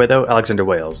isn't going away, though? Alexander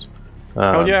Wales.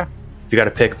 Oh, yeah. If you got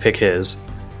to pick his.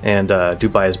 And do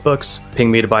buy his books. Ping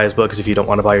me to buy his books if you don't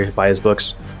want to buy his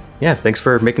books. Yeah, thanks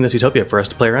for making this utopia for us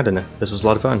to play around in it. This was a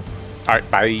lot of fun. All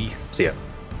right, bye. See ya.